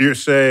Chuck, you're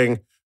saying,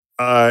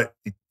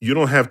 you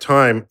don't have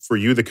time for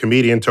you, the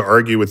comedian, to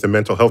argue with the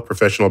mental health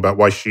professional about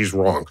why she's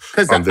wrong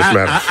on this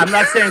matter. I'm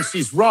not saying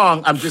she's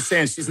wrong. I'm just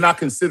saying she's not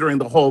considering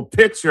the whole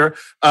picture,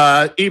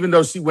 even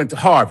though she went to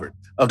Harvard.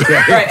 Okay.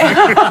 Right.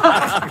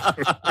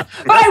 But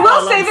I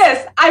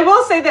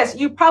will say this.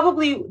 You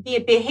probably, the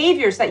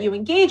behaviors that you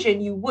engage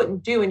in, you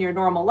wouldn't do in your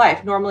normal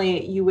life.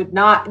 Normally, you would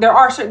not. There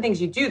are certain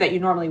things you do that you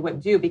normally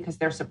wouldn't do because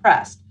they're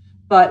suppressed.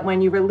 But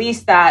when you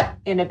release that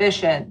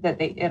inhibition, that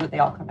they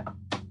all come out.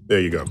 There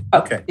you go.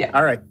 Okay. Yeah.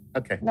 All right.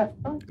 Okay.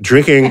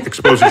 Drinking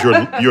exposes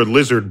your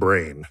lizard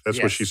brain.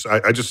 That's what she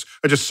said. I just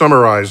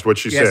summarized what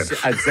she said.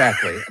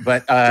 Exactly.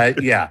 But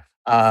yeah.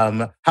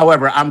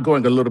 However, I'm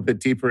going a little bit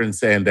deeper in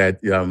saying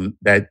that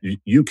that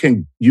you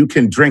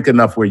can drink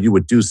enough where you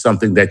would do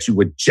something that you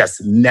would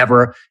just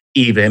never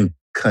even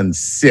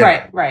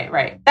consider.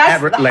 Right.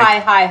 That's the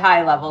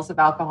high levels of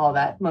alcohol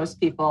that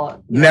most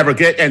people never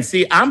get. And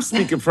see, I'm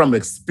speaking from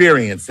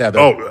experience, Heather.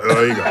 Oh,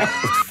 there you go.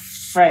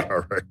 Right.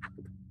 All right.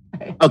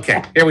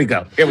 Okay, here we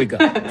go.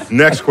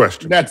 Next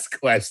question. Next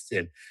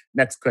question.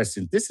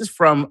 This is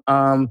from,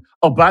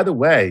 by the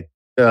way,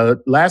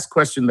 the last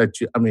question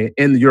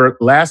in your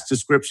last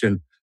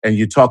description, and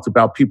you talked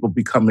about people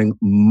becoming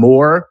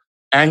more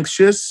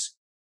anxious.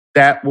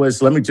 That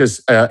was, let me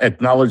just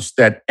acknowledge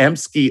that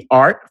Emsky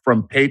Art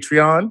from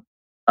Patreon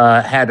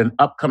had an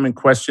upcoming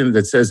question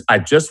that says, I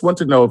just want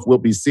to know if we'll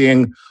be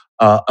seeing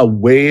a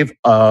wave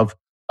of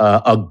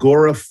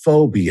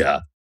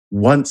agoraphobia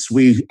once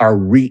we are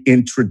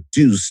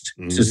reintroduced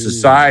to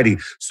society.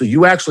 So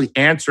you actually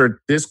answered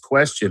this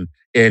question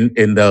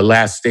in the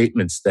last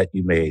statements that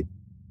you made.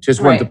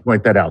 Just wanted to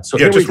point that out. So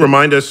just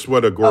remind us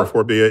what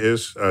agoraphobia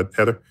is,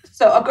 Heather.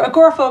 So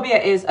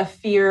agoraphobia is a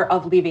fear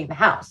of leaving the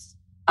house.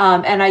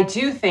 And I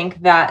do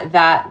think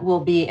that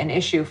will be an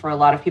issue for a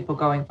lot of people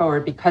going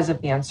forward because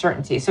of the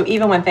uncertainty. So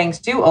even when things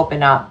do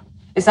open up,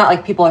 it's not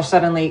like people are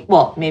suddenly,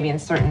 well, maybe in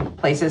certain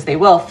places they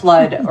will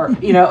flood or,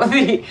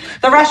 the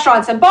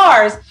restaurants and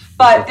bars,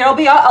 but there'll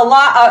be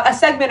a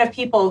segment of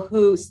people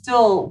who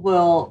still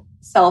will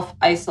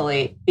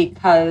self-isolate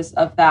because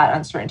of that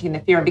uncertainty and the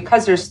fear, and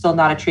because there's still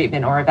not a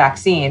treatment or a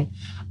vaccine.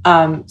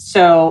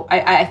 So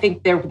I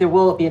think there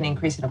will be an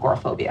increase in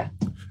agoraphobia.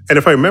 And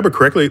if I remember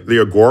correctly,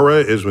 the agora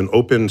is an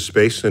open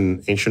space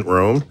in ancient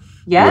Rome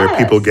Yes. where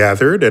people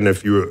gathered. And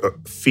if you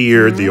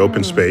feared the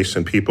open space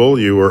and people,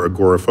 you were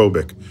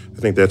agoraphobic. I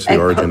think that's the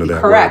origin of that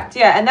Correct.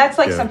 word. Yeah. And that's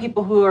like some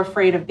people who are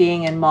afraid of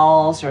being in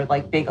malls or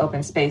like big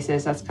open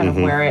spaces. That's kind of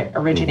where it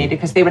originated,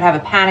 because they would have a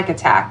panic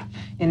attack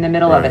in the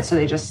middle of it. So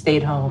they just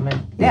stayed home.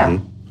 And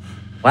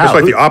Wow. It's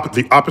like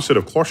the opposite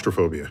of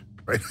claustrophobia,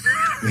 right?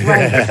 That's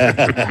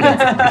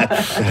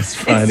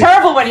funny. It's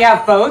terrible when you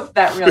have both.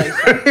 That really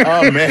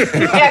Oh, man.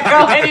 you can't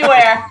go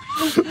anywhere.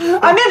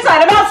 I'm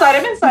inside, I'm outside,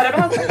 I'm inside, I'm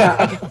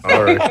outside.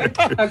 All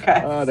right.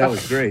 Okay. Oh, that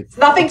was great. It's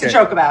nothing to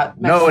joke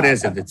about. No, it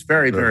isn't. It's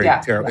very, very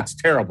terrible. Yeah. It's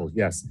terrible.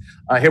 Yes.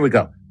 Here we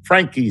go.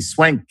 Frankie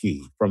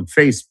Swanky from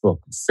Facebook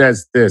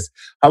says this.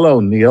 Hello,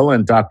 Neil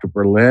and Dr.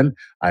 Berlin.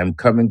 I'm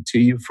coming to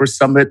you for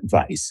some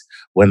advice.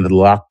 When the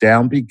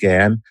lockdown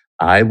began,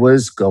 I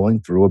was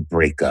going through a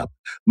breakup.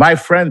 My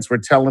friends were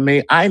telling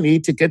me I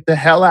need to get the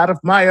hell out of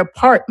my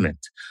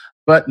apartment.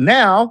 But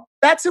now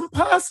that's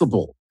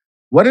impossible.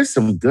 What is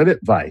some good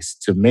advice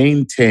to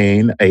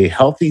maintain a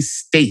healthy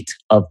state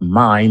of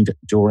mind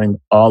during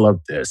all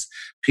of this?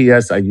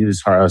 P.S. I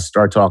use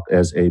Star Talk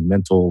as a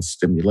mental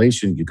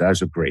stimulation. You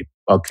guys are great.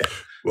 Okay.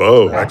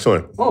 Whoa,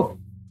 excellent. Whoa.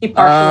 He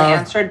partially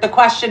answered the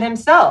question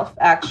himself,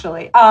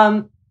 actually.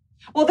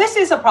 Well, this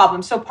is a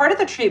problem. So part of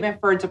the treatment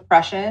for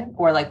depression,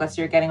 or like, let's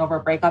say you're getting over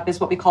a breakup, is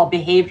what we call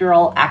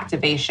behavioral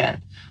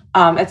activation.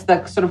 It's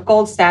the sort of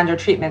gold standard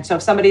treatment. So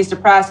if somebody's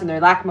depressed and they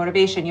lack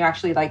motivation, you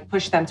actually like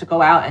push them to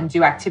go out and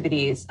do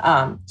activities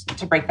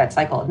to break that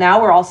cycle. Now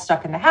we're all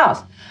stuck in the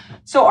house.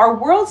 So our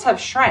worlds have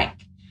shrank,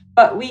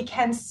 but we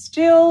can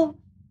still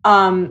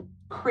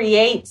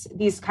create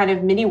these kind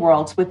of mini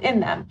worlds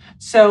within them.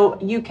 So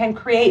you can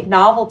create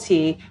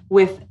novelty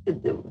with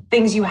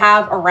things you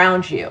have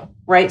around you,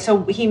 right?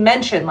 So he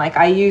mentioned, like,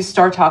 I use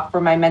Star Talk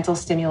for my mental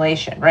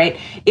stimulation, right?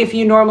 If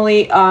you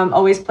normally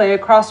always play a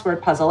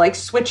crossword puzzle, like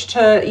switch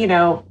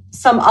to,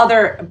 some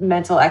other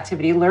mental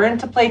activity, learn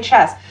to play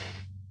chess.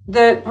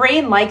 The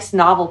brain likes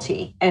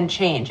novelty and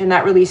change, and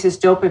that releases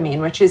dopamine,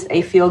 which is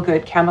a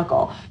feel-good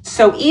chemical.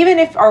 So even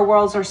if our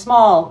worlds are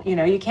small,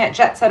 you can't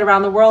jet set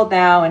around the world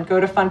now and go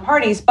to fun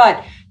parties,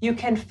 but you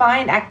can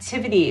find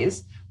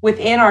activities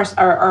within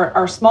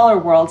our smaller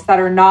worlds that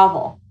are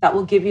novel, that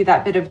will give you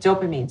that bit of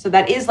dopamine. So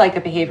that is like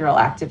a behavioral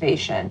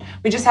activation.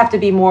 We just have to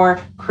be more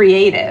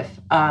creative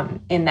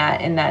in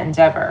that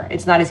endeavor.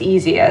 It's not as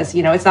easy as,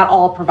 it's not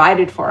all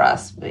provided for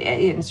us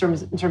in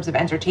terms of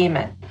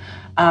entertainment.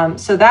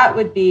 So that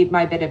would be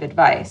my bit of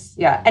advice.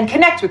 Yeah. And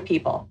connect with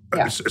people.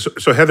 Yeah.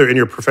 So Heather, in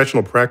your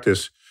professional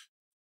practice,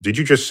 did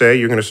you just say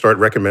you're going to start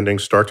recommending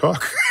Star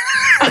Talk?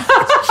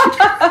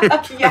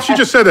 Yes. She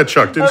just said that,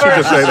 Chuck. Didn't she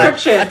just say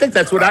that? I think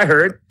that's what I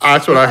heard.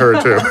 That's what I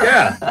heard, too.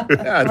 Yeah.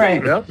 Right. There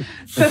you go.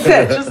 That's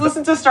it. Just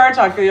listen to Star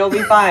Talk and you'll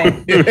be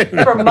fine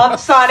for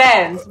months on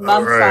end.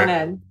 On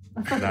end.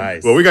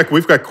 Nice. Well,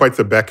 we've got quite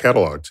the back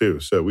catalog, too.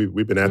 So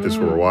we've been at this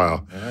for a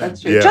while.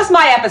 That's true. Yeah. Just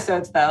my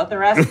episodes, though. The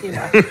rest,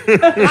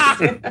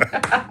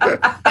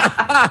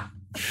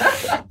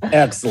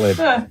 Excellent.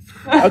 Okay.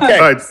 All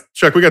right,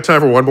 Chuck, we got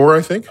time for one more,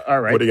 I think. All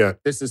right. What do you got?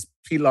 This is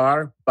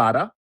Pilar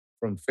Bada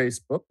from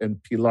Facebook.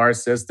 And Pilar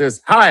says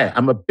this. Hi,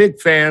 I'm a big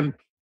fan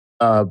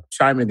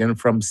chiming in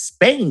from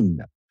Spain.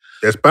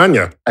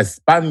 España.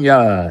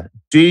 España.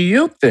 Do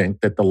you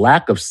think that the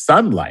lack of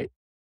sunlight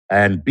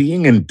and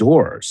being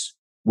indoors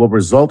will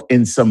result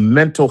in some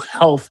mental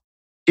health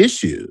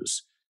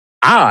issues?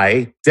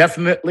 I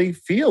definitely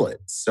feel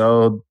it.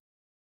 So,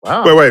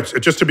 wow. Wait.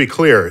 Just to be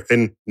clear,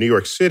 in New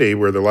York City,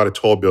 where there are a lot of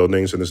tall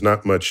buildings and there's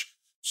not much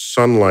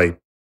sunlight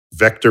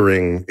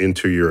vectoring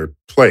into your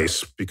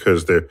place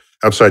because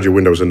outside your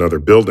window is another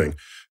building,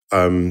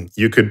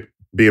 you could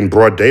be in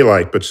broad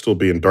daylight but still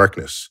be in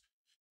darkness.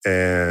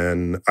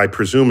 And I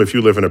presume if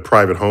you live in a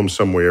private home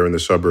somewhere in the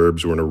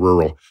suburbs or in a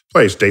rural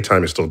place,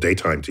 daytime is still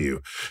daytime to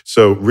you.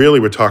 So really,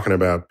 we're talking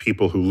about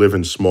people who live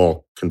in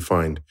small,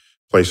 confined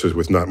places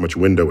with not much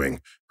windowing,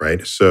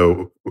 right?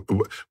 So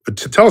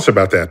tell us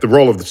about that, the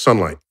role of the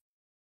sunlight.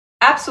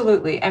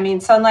 Absolutely. I mean,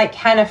 sunlight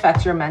can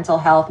affect your mental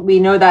health. We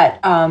know that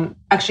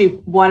actually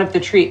one of the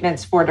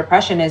treatments for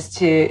depression is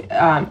to,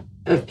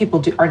 if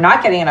people are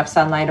not getting enough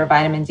sunlight or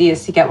vitamin D,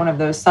 is to get one of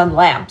those sun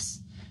lamps,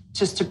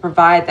 just to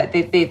provide that.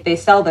 They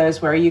sell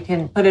those where you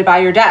can put it by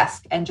your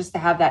desk and just to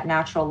have that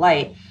natural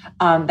light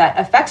that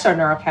affects our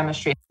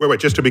neurochemistry. Wait,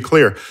 just to be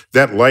clear,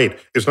 that light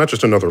is not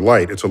just another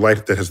light. It's a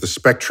light that has the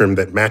spectrum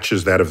that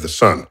matches that of the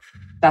sun.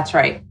 That's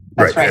right.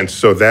 That's right. And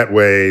so that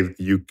way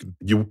you're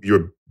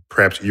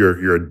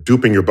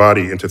duping your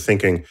body into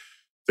thinking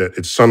that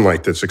it's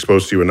sunlight that's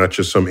exposed to you and not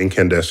just some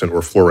incandescent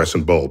or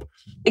fluorescent bulb.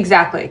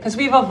 Exactly, because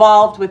we've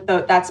evolved with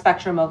that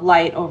spectrum of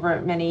light over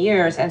many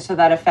years, and so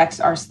that affects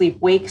our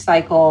sleep-wake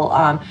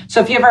cycle.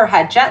 So if you ever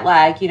had jet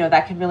lag,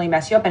 that can really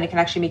mess you up, and it can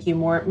actually make you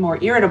more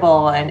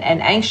irritable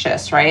and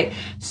anxious, right?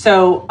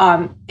 So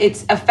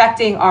it's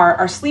affecting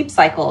our sleep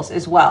cycles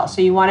as well.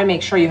 So you want to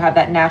make sure you have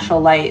that natural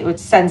light, which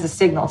sends a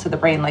signal to the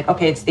brain, like,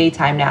 okay, it's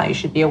daytime now, you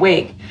should be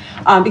awake.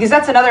 Because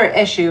that's another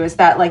issue, is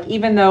that like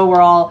even though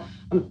we're all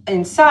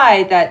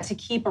inside, that to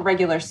keep a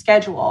regular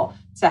schedule,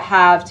 to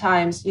have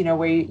times,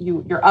 where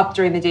you're up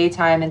during the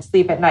daytime and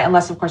sleep at night,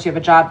 unless of course you have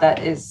a job that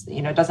is,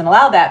 doesn't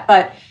allow that,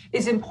 but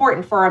is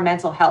important for our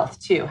mental health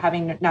too,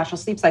 having natural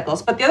sleep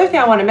cycles. But the other thing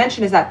I want to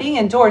mention is that being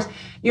indoors,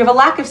 you have a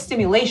lack of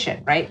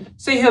stimulation, right?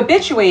 So you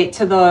habituate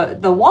to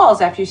the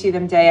walls after you see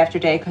them day after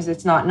day because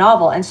it's not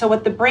novel. And so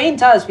what the brain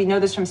does, we know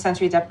this from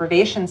sensory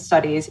deprivation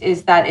studies,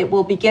 is that it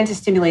will begin to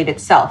stimulate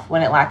itself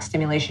when it lacks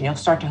stimulation. You'll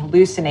start to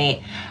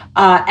hallucinate.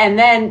 And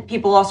then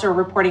people also are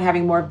reporting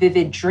having more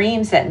vivid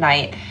dreams at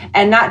night.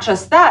 And not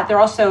just that,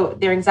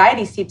 their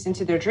anxiety seeps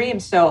into their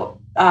dreams. So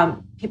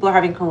people are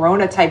having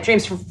corona type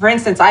dreams. For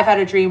instance, I've had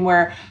a dream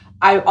where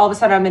all of a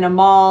sudden I'm in a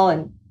mall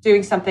and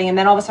doing something. And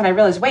then all of a sudden I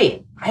realize,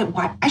 wait,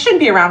 I shouldn't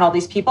be around all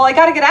these people. I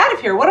got to get out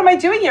of here. What am I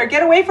doing here?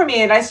 Get away from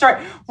me. And I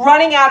start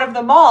running out of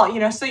the mall,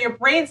 so your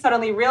brain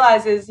suddenly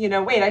realizes,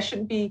 wait, I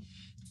shouldn't be.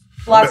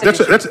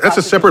 That's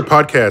a separate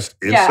podcast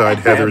inside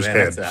Heather's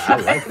head. I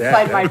like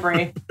that. Inside my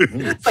brain.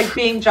 It's like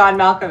being John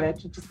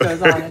Malkovich. It just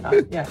goes on and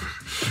on. Yeah.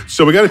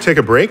 So we got to take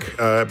a break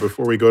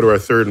before we go to our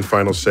third and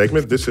final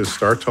segment. This is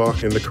Star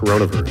Talk in the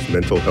Coronavirus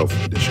Mental Health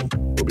Edition.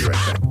 We'll be right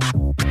back.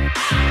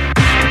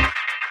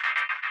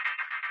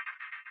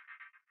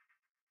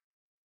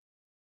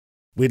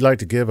 We'd like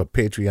to give a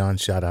Patreon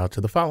shout out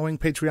to the following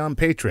Patreon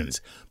patrons: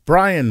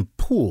 Brian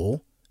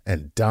Poole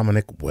and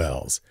Dominic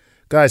Wells.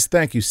 Guys,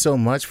 thank you so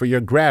much for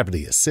your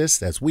gravity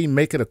assist as we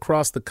make it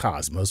across the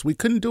cosmos. We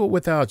couldn't do it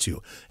without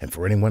you. And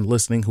for anyone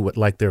listening who would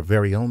like their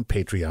very own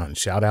Patreon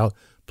shout out,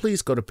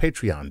 please go to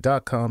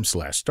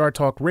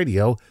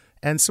patreon.com/StarTalkRadio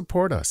and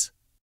support us.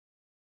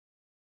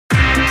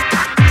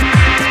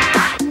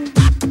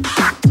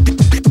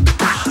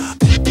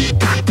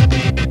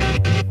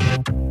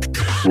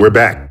 We're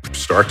back.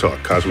 Star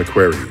Talk, Cosmic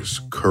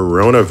Queries,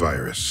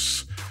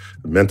 Coronavirus,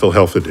 Mental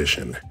Health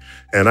Edition.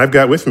 And I've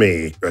got with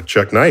me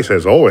Chuck Nice,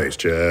 as always.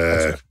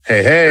 Hey.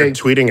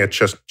 Tweeting at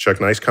Chuck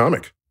Nice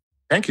Comic.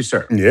 Thank you,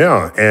 sir.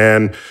 Yeah.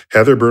 And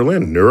Heather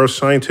Berlin,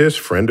 neuroscientist,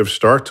 friend of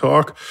Star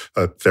Talk,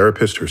 a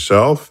therapist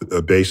herself,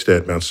 based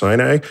at Mount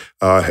Sinai.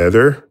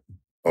 Heather,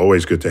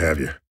 always good to have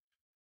you.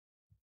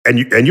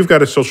 And you've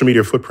got a social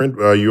media footprint.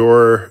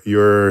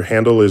 Your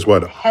handle is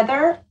what?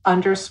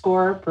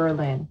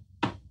 Heather_Berlin.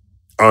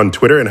 On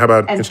Twitter. And how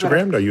about and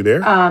Instagram? Twitter. Are you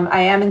there?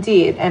 I am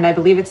indeed. And I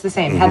believe it's the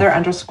same.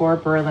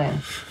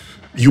 Heather_Berlin.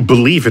 You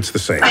believe it's the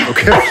same.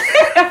 Okay.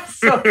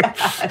 So bad.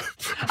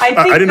 I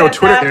didn't know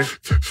Twitter is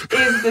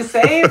the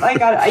same.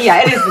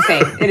 Yeah, it is the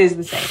same. It is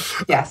the same.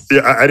 Yes.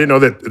 Yeah, I didn't know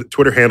that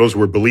Twitter handles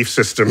were belief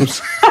systems.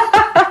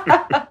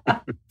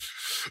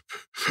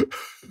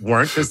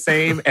 Weren't the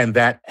same, and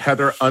that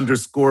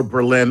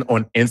Heather_Berlin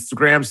on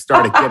Instagram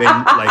started getting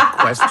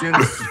questions.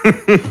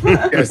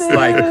 It's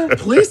like,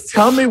 please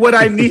tell me what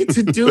I need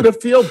to do to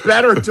feel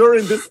better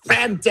during this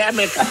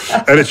pandemic.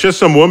 And it's just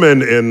some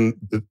woman in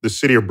the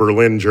city of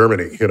Berlin,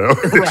 Germany,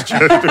 It's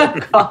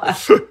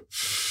just,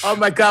 oh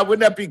my God,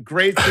 wouldn't that be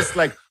great? Just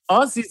like,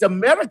 these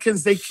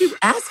Americans, they keep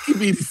asking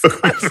me these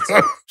questions.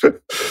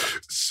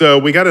 So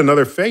we got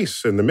another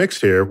face in the mix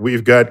here.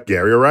 We've got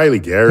Gary O'Reilly.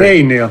 Gary.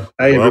 Hey, Neil.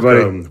 Hey,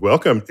 everybody.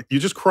 Welcome. You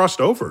just crossed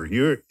over.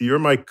 You're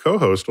my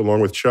co-host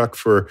along with Chuck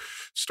for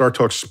Star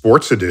Talk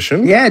Sports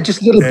Edition. Yeah,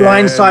 just a little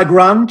blindside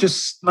run,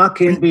 just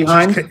snuck in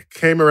behind. Just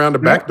came around the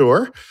back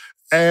door.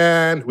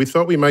 And we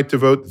thought we might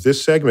devote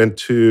this segment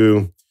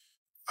to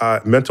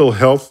mental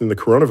health in the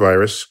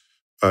coronavirus,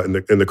 in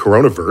the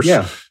coronaverse.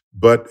 Yeah.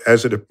 But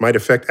as it might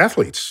affect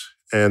athletes.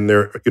 And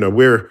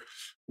we're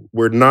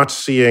not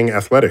seeing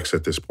athletics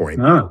at this point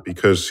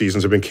because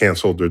seasons have been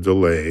canceled or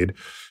delayed.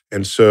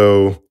 And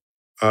so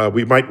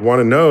we might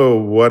want to know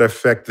what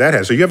effect that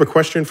has. So you have a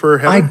question for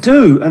Heather? I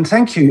do, and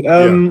thank you.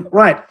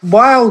 Right.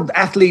 While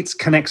athletes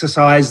can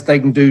exercise, they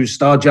can do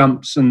star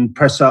jumps and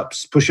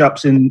press-ups,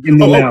 push-ups in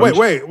the lounge.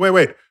 Wait.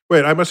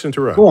 I must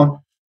interrupt. Go on.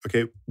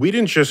 Okay, we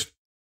didn't just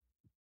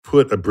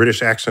put a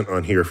British accent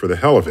on here for the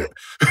hell of it.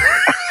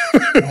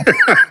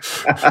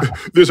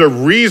 There's a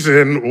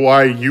reason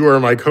why you are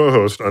my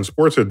co-host on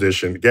Sports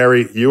Edition.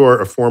 Gary, you are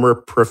a former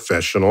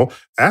professional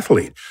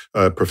athlete,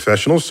 a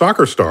professional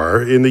soccer star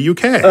in the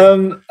UK.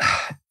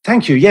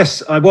 Thank you.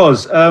 Yes, I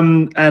was.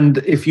 And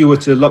if you were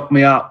to lock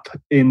me up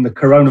in the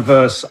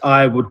coronavirus,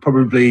 I would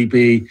probably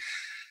be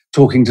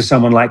talking to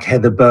someone like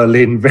Heather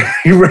Berlin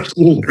very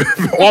regularly.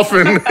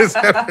 Often.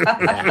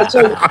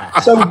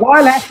 So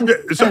while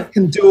athletes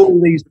can do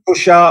all these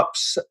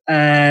push-ups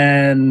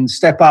and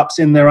step-ups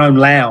in their own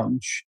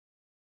lounge,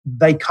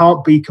 they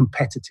can't be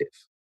competitive.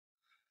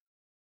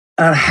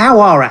 How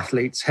are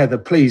athletes, Heather,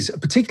 please,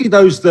 particularly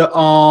those that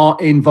are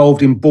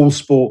involved in ball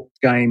sport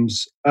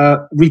games,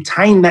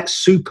 retain that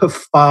super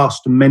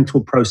fast mental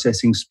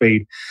processing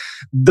speed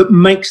that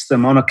makes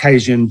them on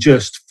occasion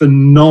just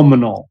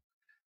phenomenal?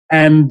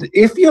 And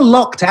if you're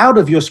locked out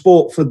of your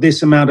sport for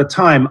this amount of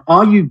time,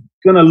 are you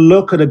going to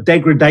look at a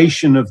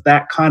degradation of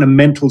that kind of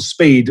mental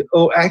speed?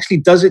 Or actually,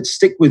 does it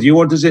stick with you,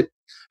 or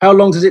how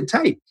long does it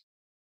take?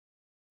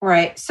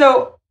 Right.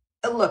 So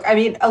look, I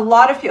mean, a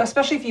lot of people,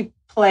 especially if you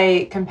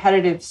play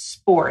competitive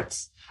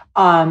sports,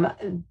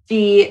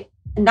 the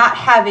not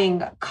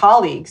having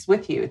colleagues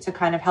with you to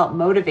kind of help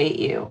motivate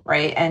you,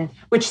 right? And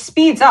which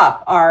speeds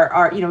up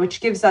our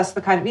which gives us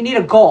we need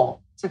a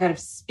goal to kind of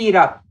speed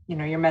up,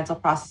 your mental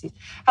processes.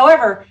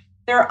 However,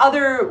 there are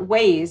other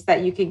ways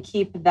that you can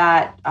keep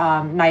that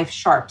knife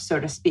sharp, so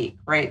to speak,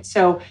 right?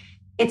 So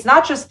it's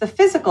not just the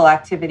physical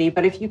activity,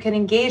 but if you can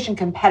engage in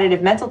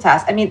competitive mental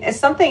tasks. I mean, it's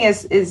something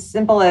as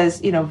simple as,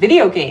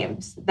 video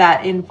games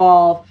that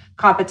involve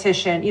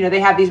competition. They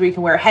have these where you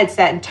can wear a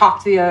headset and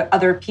talk to the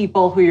other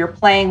people who you're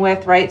playing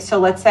with, right? So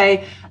let's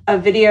say a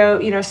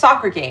video,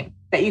 soccer game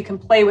that you can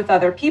play with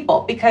other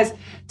people, because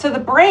to the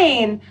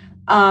brain,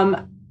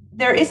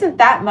 there isn't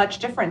that much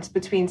difference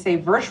between, say,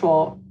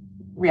 virtual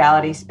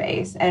reality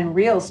space and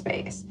real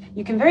space.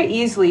 You can very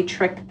easily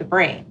trick the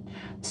brain.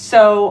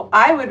 So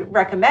I would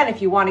recommend,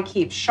 if you want to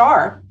keep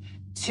sharp,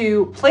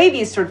 to play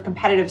these sort of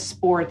competitive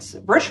sports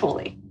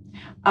virtually.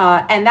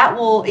 And that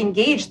will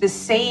engage the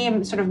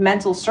same sort of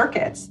mental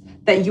circuits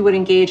that you would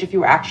engage if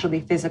you were actually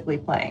physically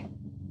playing.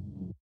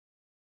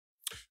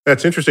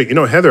 That's interesting.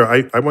 Heather,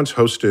 I once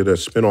hosted a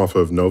spinoff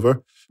of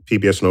Nova,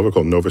 PBS Nova,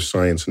 called Nova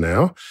Science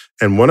Now.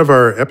 And one of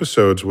our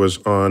episodes was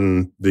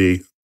on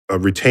the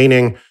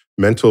retaining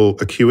mental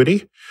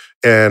acuity.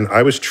 And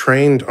I was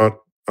trained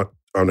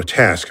on a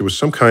task. It was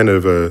some kind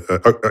of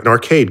an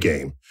arcade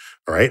game,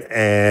 all right?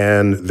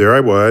 And there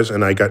I was,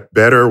 and I got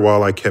better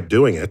while I kept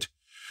doing it.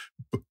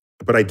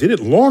 But I did it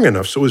long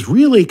enough, so it was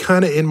really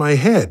kind of in my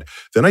head.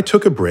 Then I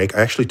took a break.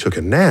 I actually took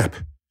a nap.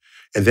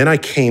 And then I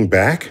came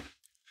back,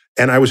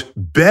 and I was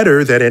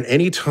better than at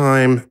any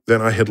time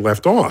than I had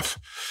left off.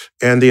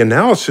 And the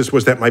analysis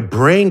was that my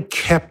brain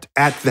kept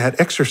at that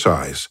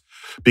exercise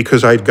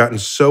because I'd gotten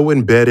so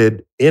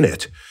embedded in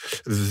it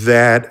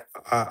that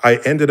I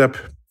ended up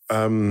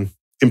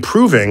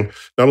improving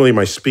not only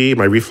my speed,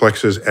 my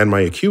reflexes, and my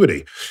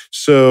acuity.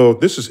 So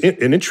this is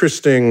an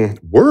interesting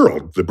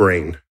world, the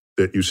brain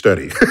that you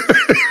study.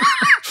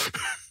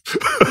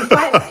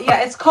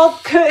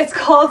 It's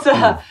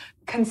called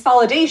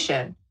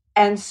consolidation.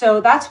 And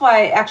so that's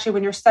why actually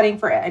when you're studying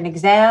for an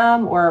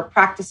exam or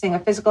practicing a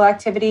physical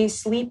activity,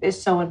 sleep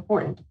is so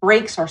important.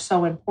 Breaks are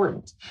so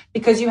important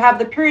because you have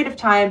the period of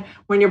time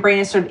when your brain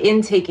is sort of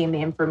intaking the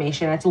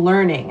information. It's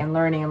learning and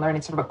learning and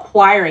learning, sort of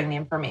acquiring the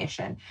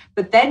information.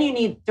 But then you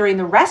need, during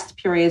the rest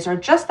periods, are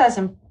just as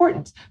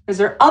important because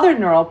there are other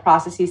neural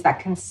processes that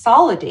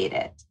consolidate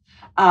it.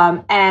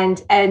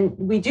 And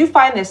we do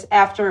find this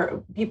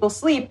after people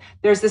sleep,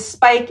 there's this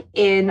spike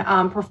in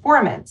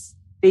performance.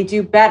 They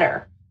do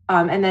better.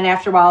 And then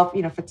after a while,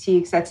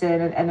 fatigue sets in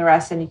and the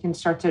rest, and you can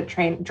start to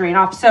drain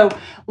off. So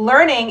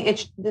learning,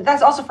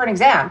 that's also for an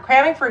exam.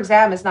 Cramming for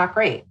exam is not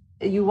great.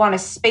 You want to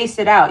space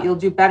it out. You'll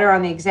do better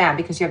on the exam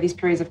because you have these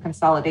periods of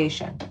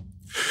consolidation.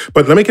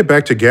 But let me get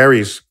back to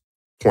Gary's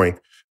point,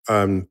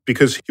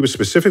 because he was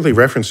specifically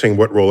referencing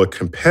what role a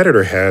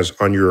competitor has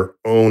on your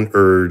own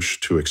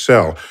urge to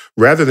excel,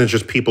 rather than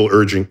just people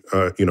urging,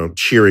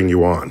 cheering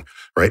you on,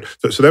 right?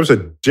 So that was a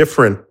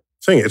different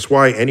thing. It's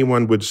why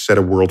anyone would set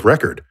a world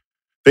record.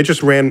 They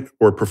just ran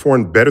or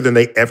performed better than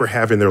they ever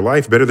have in their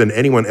life, better than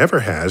anyone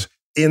ever has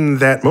in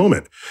that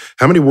moment.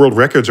 How many world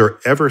records are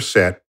ever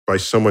set by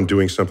someone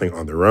doing something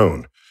on their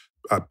own?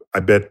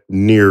 I bet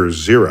near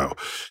zero.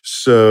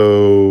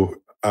 So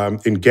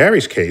in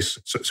Gary's case,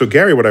 so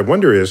Gary, what I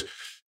wonder is,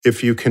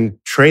 if you can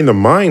train the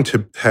mind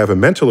to have a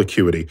mental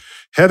acuity,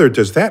 Heather,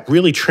 does that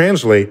really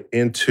translate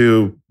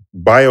into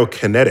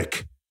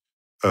biokinetic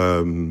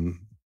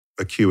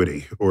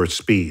acuity or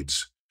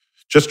speeds?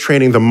 Just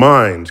training the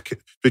mind.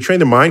 To train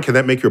the mind, can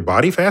that make your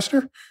body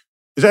faster?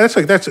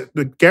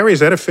 Gary, is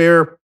that a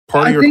fair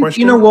part of your question?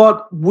 You know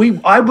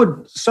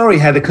what? Sorry,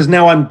 Heather, because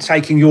now I'm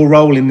taking your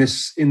role in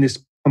this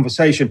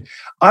conversation.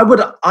 I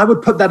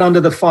would put that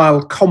under the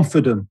file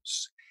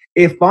confidence.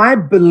 If I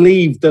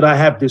believe that I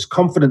have this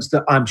confidence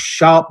that I'm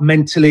sharp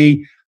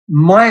mentally,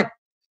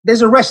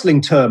 there's a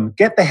wrestling term,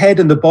 get the head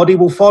and the body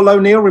will follow,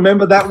 Neil.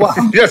 Remember that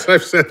one? Yes,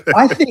 I've said that.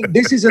 I think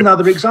this is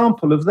another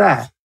example of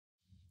that.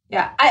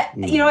 Yeah,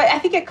 I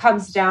think it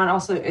comes down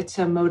also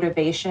to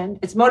motivation.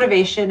 It's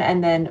motivation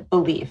and then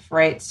belief,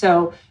 right?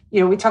 So,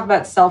 we talk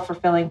about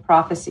self-fulfilling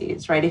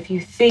prophecies, right? If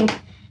you think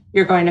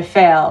you're going to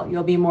fail,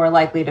 you'll be more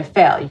likely to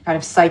fail. You kind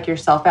of psych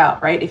yourself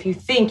out, right? If you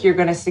think you're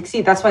going to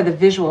succeed, that's why the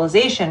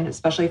visualization,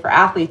 especially for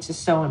athletes, is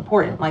so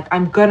important. Like,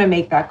 I'm going to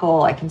make that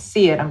goal. I can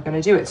see it. I'm going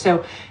to do it.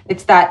 So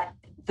it's that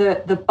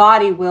the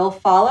body will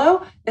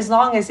follow as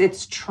long as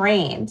it's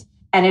trained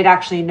and it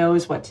actually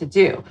knows what to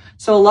do.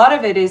 So a lot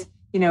of it is,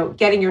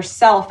 getting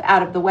yourself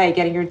out of the way,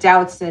 getting your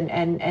doubts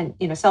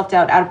and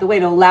self-doubt out of the way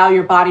to allow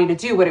your body to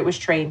do what it was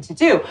trained to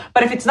do.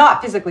 But if it's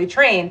not physically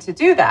trained to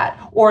do that,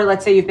 or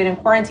let's say you've been in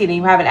quarantine and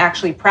you haven't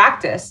actually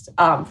practiced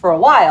for a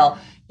while,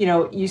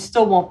 you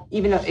still won't,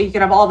 even though you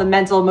can have all the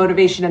mental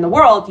motivation in the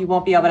world, you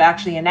won't be able to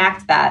actually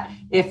enact that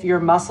if your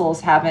muscles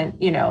haven't,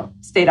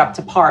 stayed up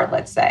to par,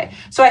 let's say.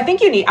 So I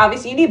think you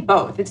need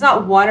both. It's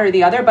not one or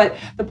the other, but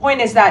the point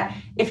is that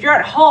if you're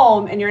at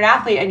home and you're an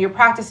athlete and you're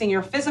practicing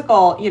your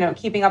physical,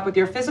 keeping up with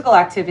your physical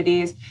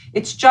activities,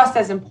 it's just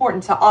as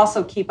important to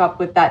also keep up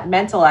with that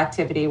mental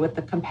activity, with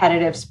the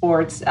competitive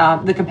sports,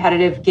 the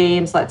competitive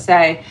games, let's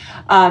say,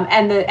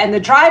 and the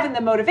drive and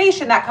the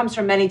motivation that comes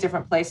from many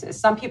different places.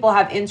 Some people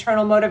have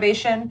internal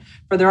motivation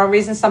for their own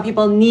reasons. Some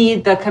people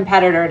need the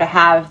competitor to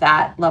have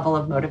that level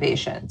of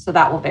motivation. So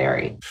that will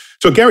vary.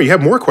 So, Gary, you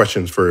have more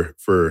questions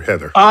for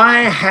Heather.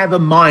 I have a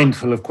mind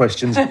full of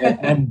questions,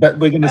 but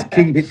we're going to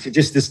keep it to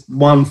just this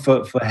one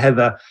for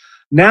Heather.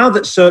 Now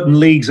that certain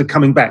leagues are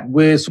coming back,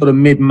 we're sort of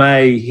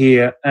mid-May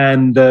here,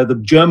 and the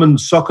German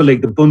soccer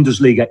league, the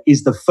Bundesliga,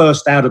 is the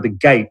first out of the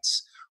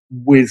gates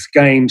with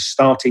games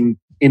starting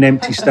in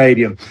empty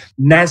stadium.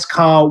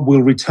 NASCAR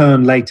will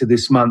return later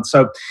this month.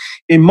 So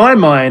in my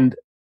mind,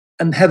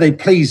 and Heather,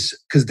 please,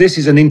 because this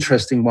is an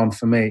interesting one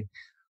for me,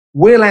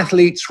 will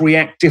athletes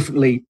react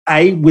differently,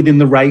 A, within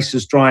the race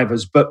as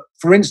drivers, but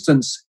for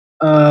instance,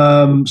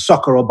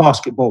 soccer or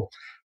basketball,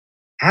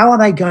 how are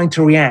they going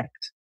to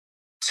react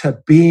to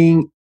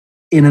being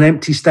in an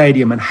empty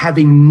stadium and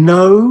having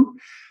no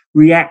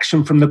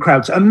reaction from the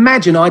crowd? So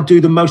imagine I do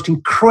the most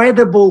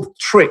incredible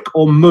trick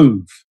or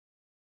move,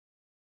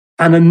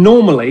 and then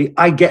normally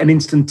I get an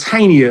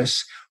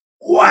instantaneous,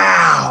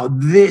 wow,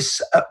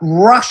 this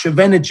rush of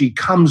energy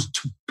comes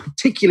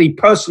particularly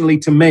personally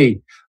to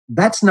me.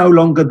 That's no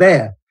longer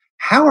there.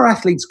 How are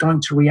athletes going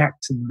to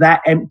react to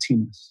that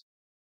emptiness?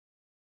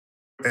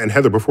 And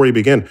Heather, before you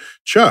begin,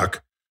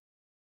 Chuck,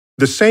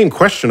 the same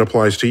question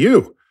applies to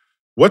you.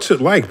 What's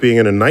it like being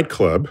in a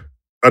nightclub?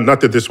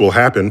 Not that this will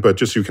happen, but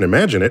just so you can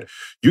imagine it.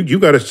 You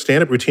got a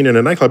stand-up routine in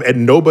a nightclub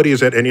and nobody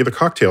is at any of the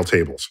cocktail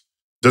tables.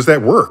 Does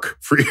that work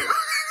for you?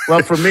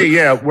 Well, for me,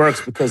 yeah, it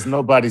works because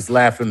nobody's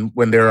laughing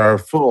when they are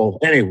full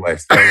anyway.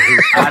 So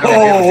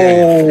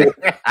I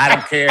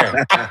don't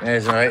care.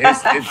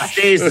 It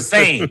stays the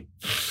same.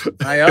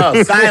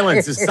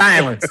 Silence is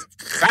silence.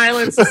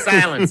 Silence is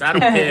silence. I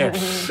don't care.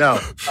 No.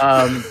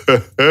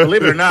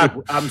 Believe it or not,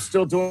 I'm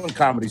still doing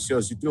comedy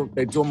shows.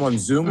 They do them on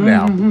Zoom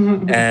now.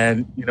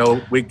 And,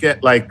 we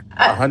get like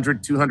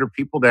 100, 200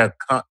 people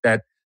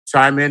that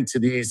chime into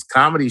these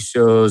comedy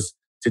shows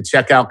to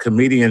check out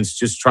comedians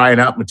just trying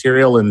out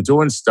material and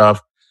doing stuff.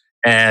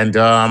 And,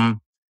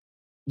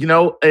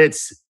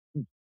 it's,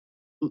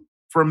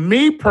 for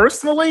me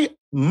personally,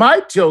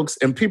 my jokes,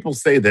 and people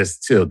say this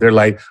too, they're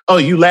like, oh,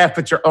 you laugh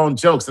at your own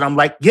jokes. And I'm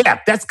like,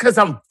 yeah, that's because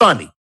I'm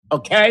funny,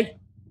 okay?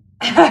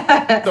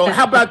 So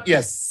how about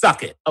you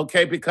suck it,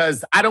 okay?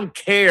 Because I don't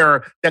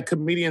care that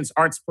comedians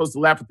aren't supposed to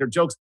laugh at their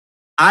jokes.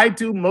 I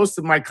do most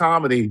of my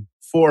comedy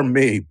for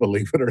me,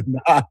 believe it or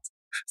not.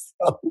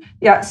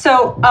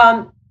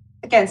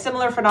 Again,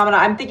 similar phenomena.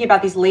 I'm thinking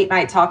about these late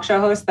night talk show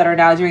hosts that are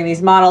now doing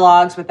these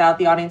monologues without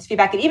the audience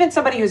feedback. And even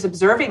somebody who's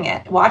observing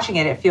it, watching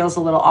it, it feels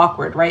a little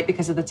awkward, right?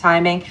 Because of the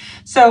timing.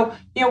 So,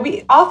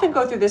 we often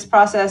go through this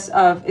process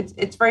of,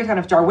 it's very kind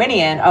of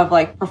Darwinian of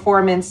like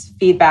performance,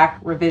 feedback,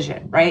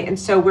 revision, right? And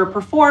so we're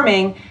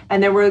performing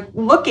and then we're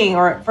looking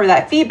for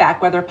that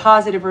feedback, whether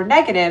positive or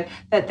negative,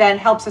 that then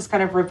helps us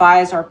kind of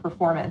revise our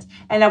performance.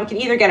 And now we can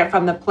either get it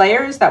from the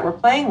players that we're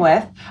playing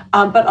with,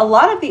 but a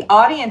lot of the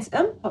audience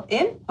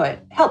input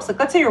helps. Like,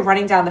 let's say you're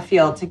running down the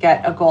field to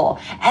get a goal,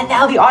 and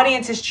now the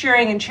audience is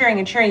cheering and cheering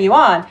and cheering you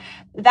on.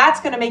 That's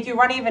going to make you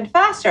run even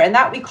faster. And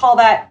that, we call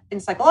that in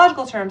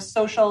psychological terms,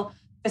 social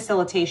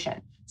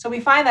facilitation. So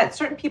we find that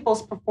certain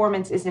people's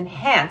performance is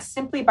enhanced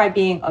simply by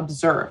being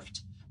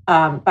observed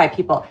by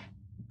people.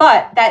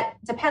 But that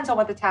depends on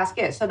what the task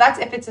is. So that's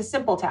if it's a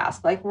simple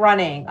task like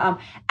running.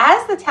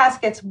 As the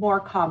task gets more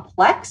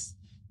complex,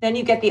 then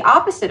you get the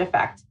opposite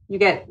effect. You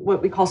get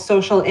what we call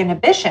social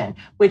inhibition,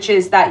 which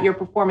is that your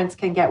performance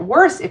can get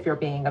worse if you're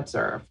being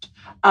observed,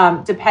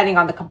 depending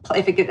on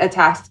if a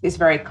task is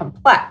very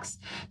complex.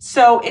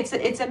 So it's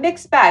a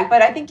mixed bag.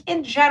 But I think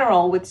in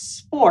general with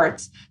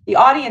sports, the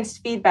audience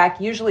feedback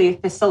usually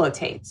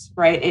facilitates,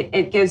 right?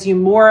 It gives you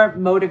more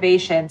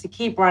motivation to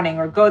keep running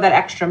or go that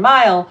extra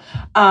mile.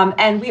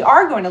 And we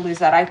are going to lose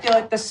that. I feel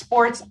like the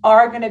sports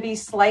are going to be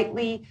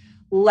slightly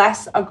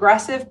less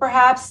aggressive,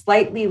 perhaps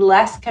slightly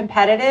less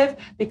competitive,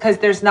 because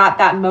there's not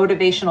that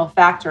motivational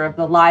factor of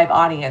the live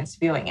audience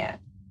viewing it.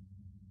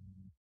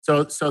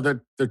 So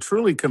the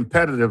truly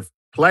competitive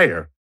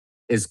player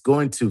is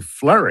going to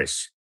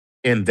flourish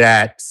in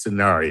that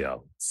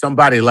scenario.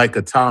 Somebody like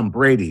a Tom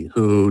Brady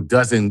who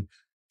doesn't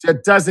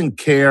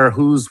care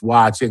who's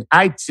watching.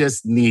 I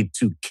just need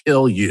to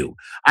kill you.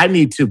 I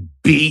need to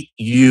beat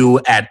you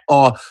at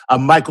all. A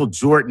Michael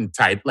Jordan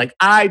type. Like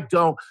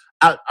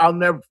I'll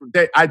never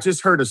forget. I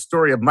just heard a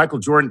story of Michael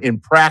Jordan in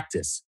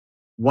practice.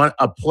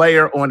 A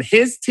player on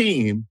his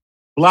team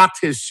blocked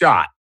his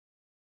shot.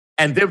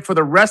 And then for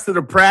the rest of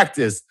the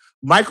practice,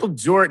 Michael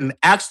Jordan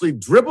actually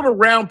dribbled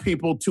around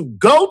people to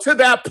go to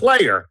that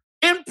player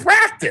in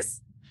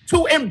practice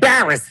to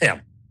embarrass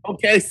him.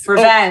 Okay, so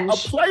Revenge.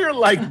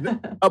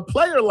 a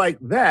player like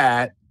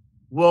that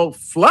will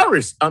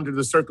flourish under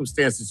the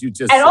circumstances you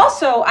just And said.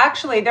 also,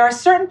 actually, there are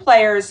certain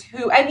players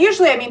who, and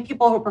usually, I mean,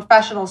 people who are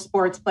professional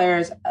sports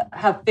players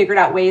have figured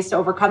out ways to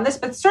overcome this,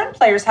 but certain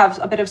players have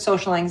a bit of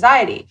social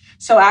anxiety.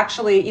 So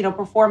actually,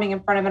 performing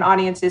in front of an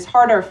audience is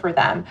harder for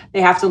them.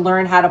 They have to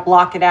learn how to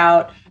block it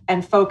out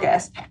and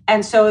focus.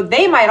 And so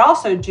they might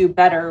also do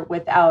better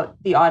without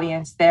the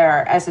audience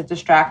there as a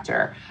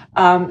distractor.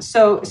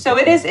 So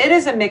it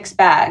is a mixed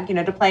bag,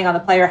 depending on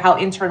the player, how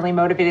internally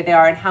motivated they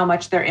are and how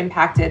much they're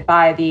impacted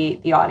by the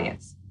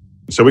audience.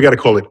 So we got to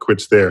call it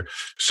quits there.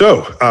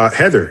 So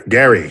Heather,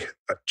 Gary,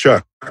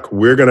 Chuck, I'm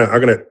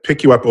gonna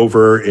pick you up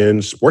over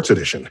in Sports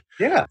Edition.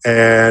 Yeah.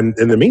 And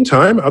in the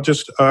meantime, I'll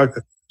just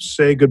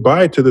say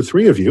goodbye to the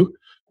three of you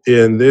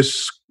in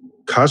this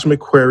Cosmic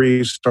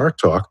Queries Star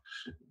Talk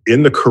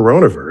in the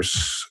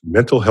Coronaverse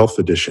Mental Health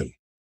Edition.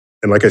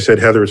 And like I said,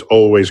 Heather, it's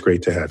always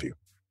great to have you.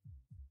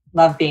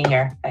 Love being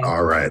here. Thanks.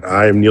 All right.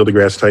 I'm Neil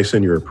deGrasse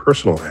Tyson, your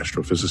personal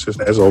astrophysicist,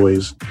 as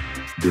always,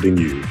 bidding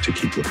you to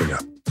keep looking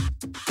up.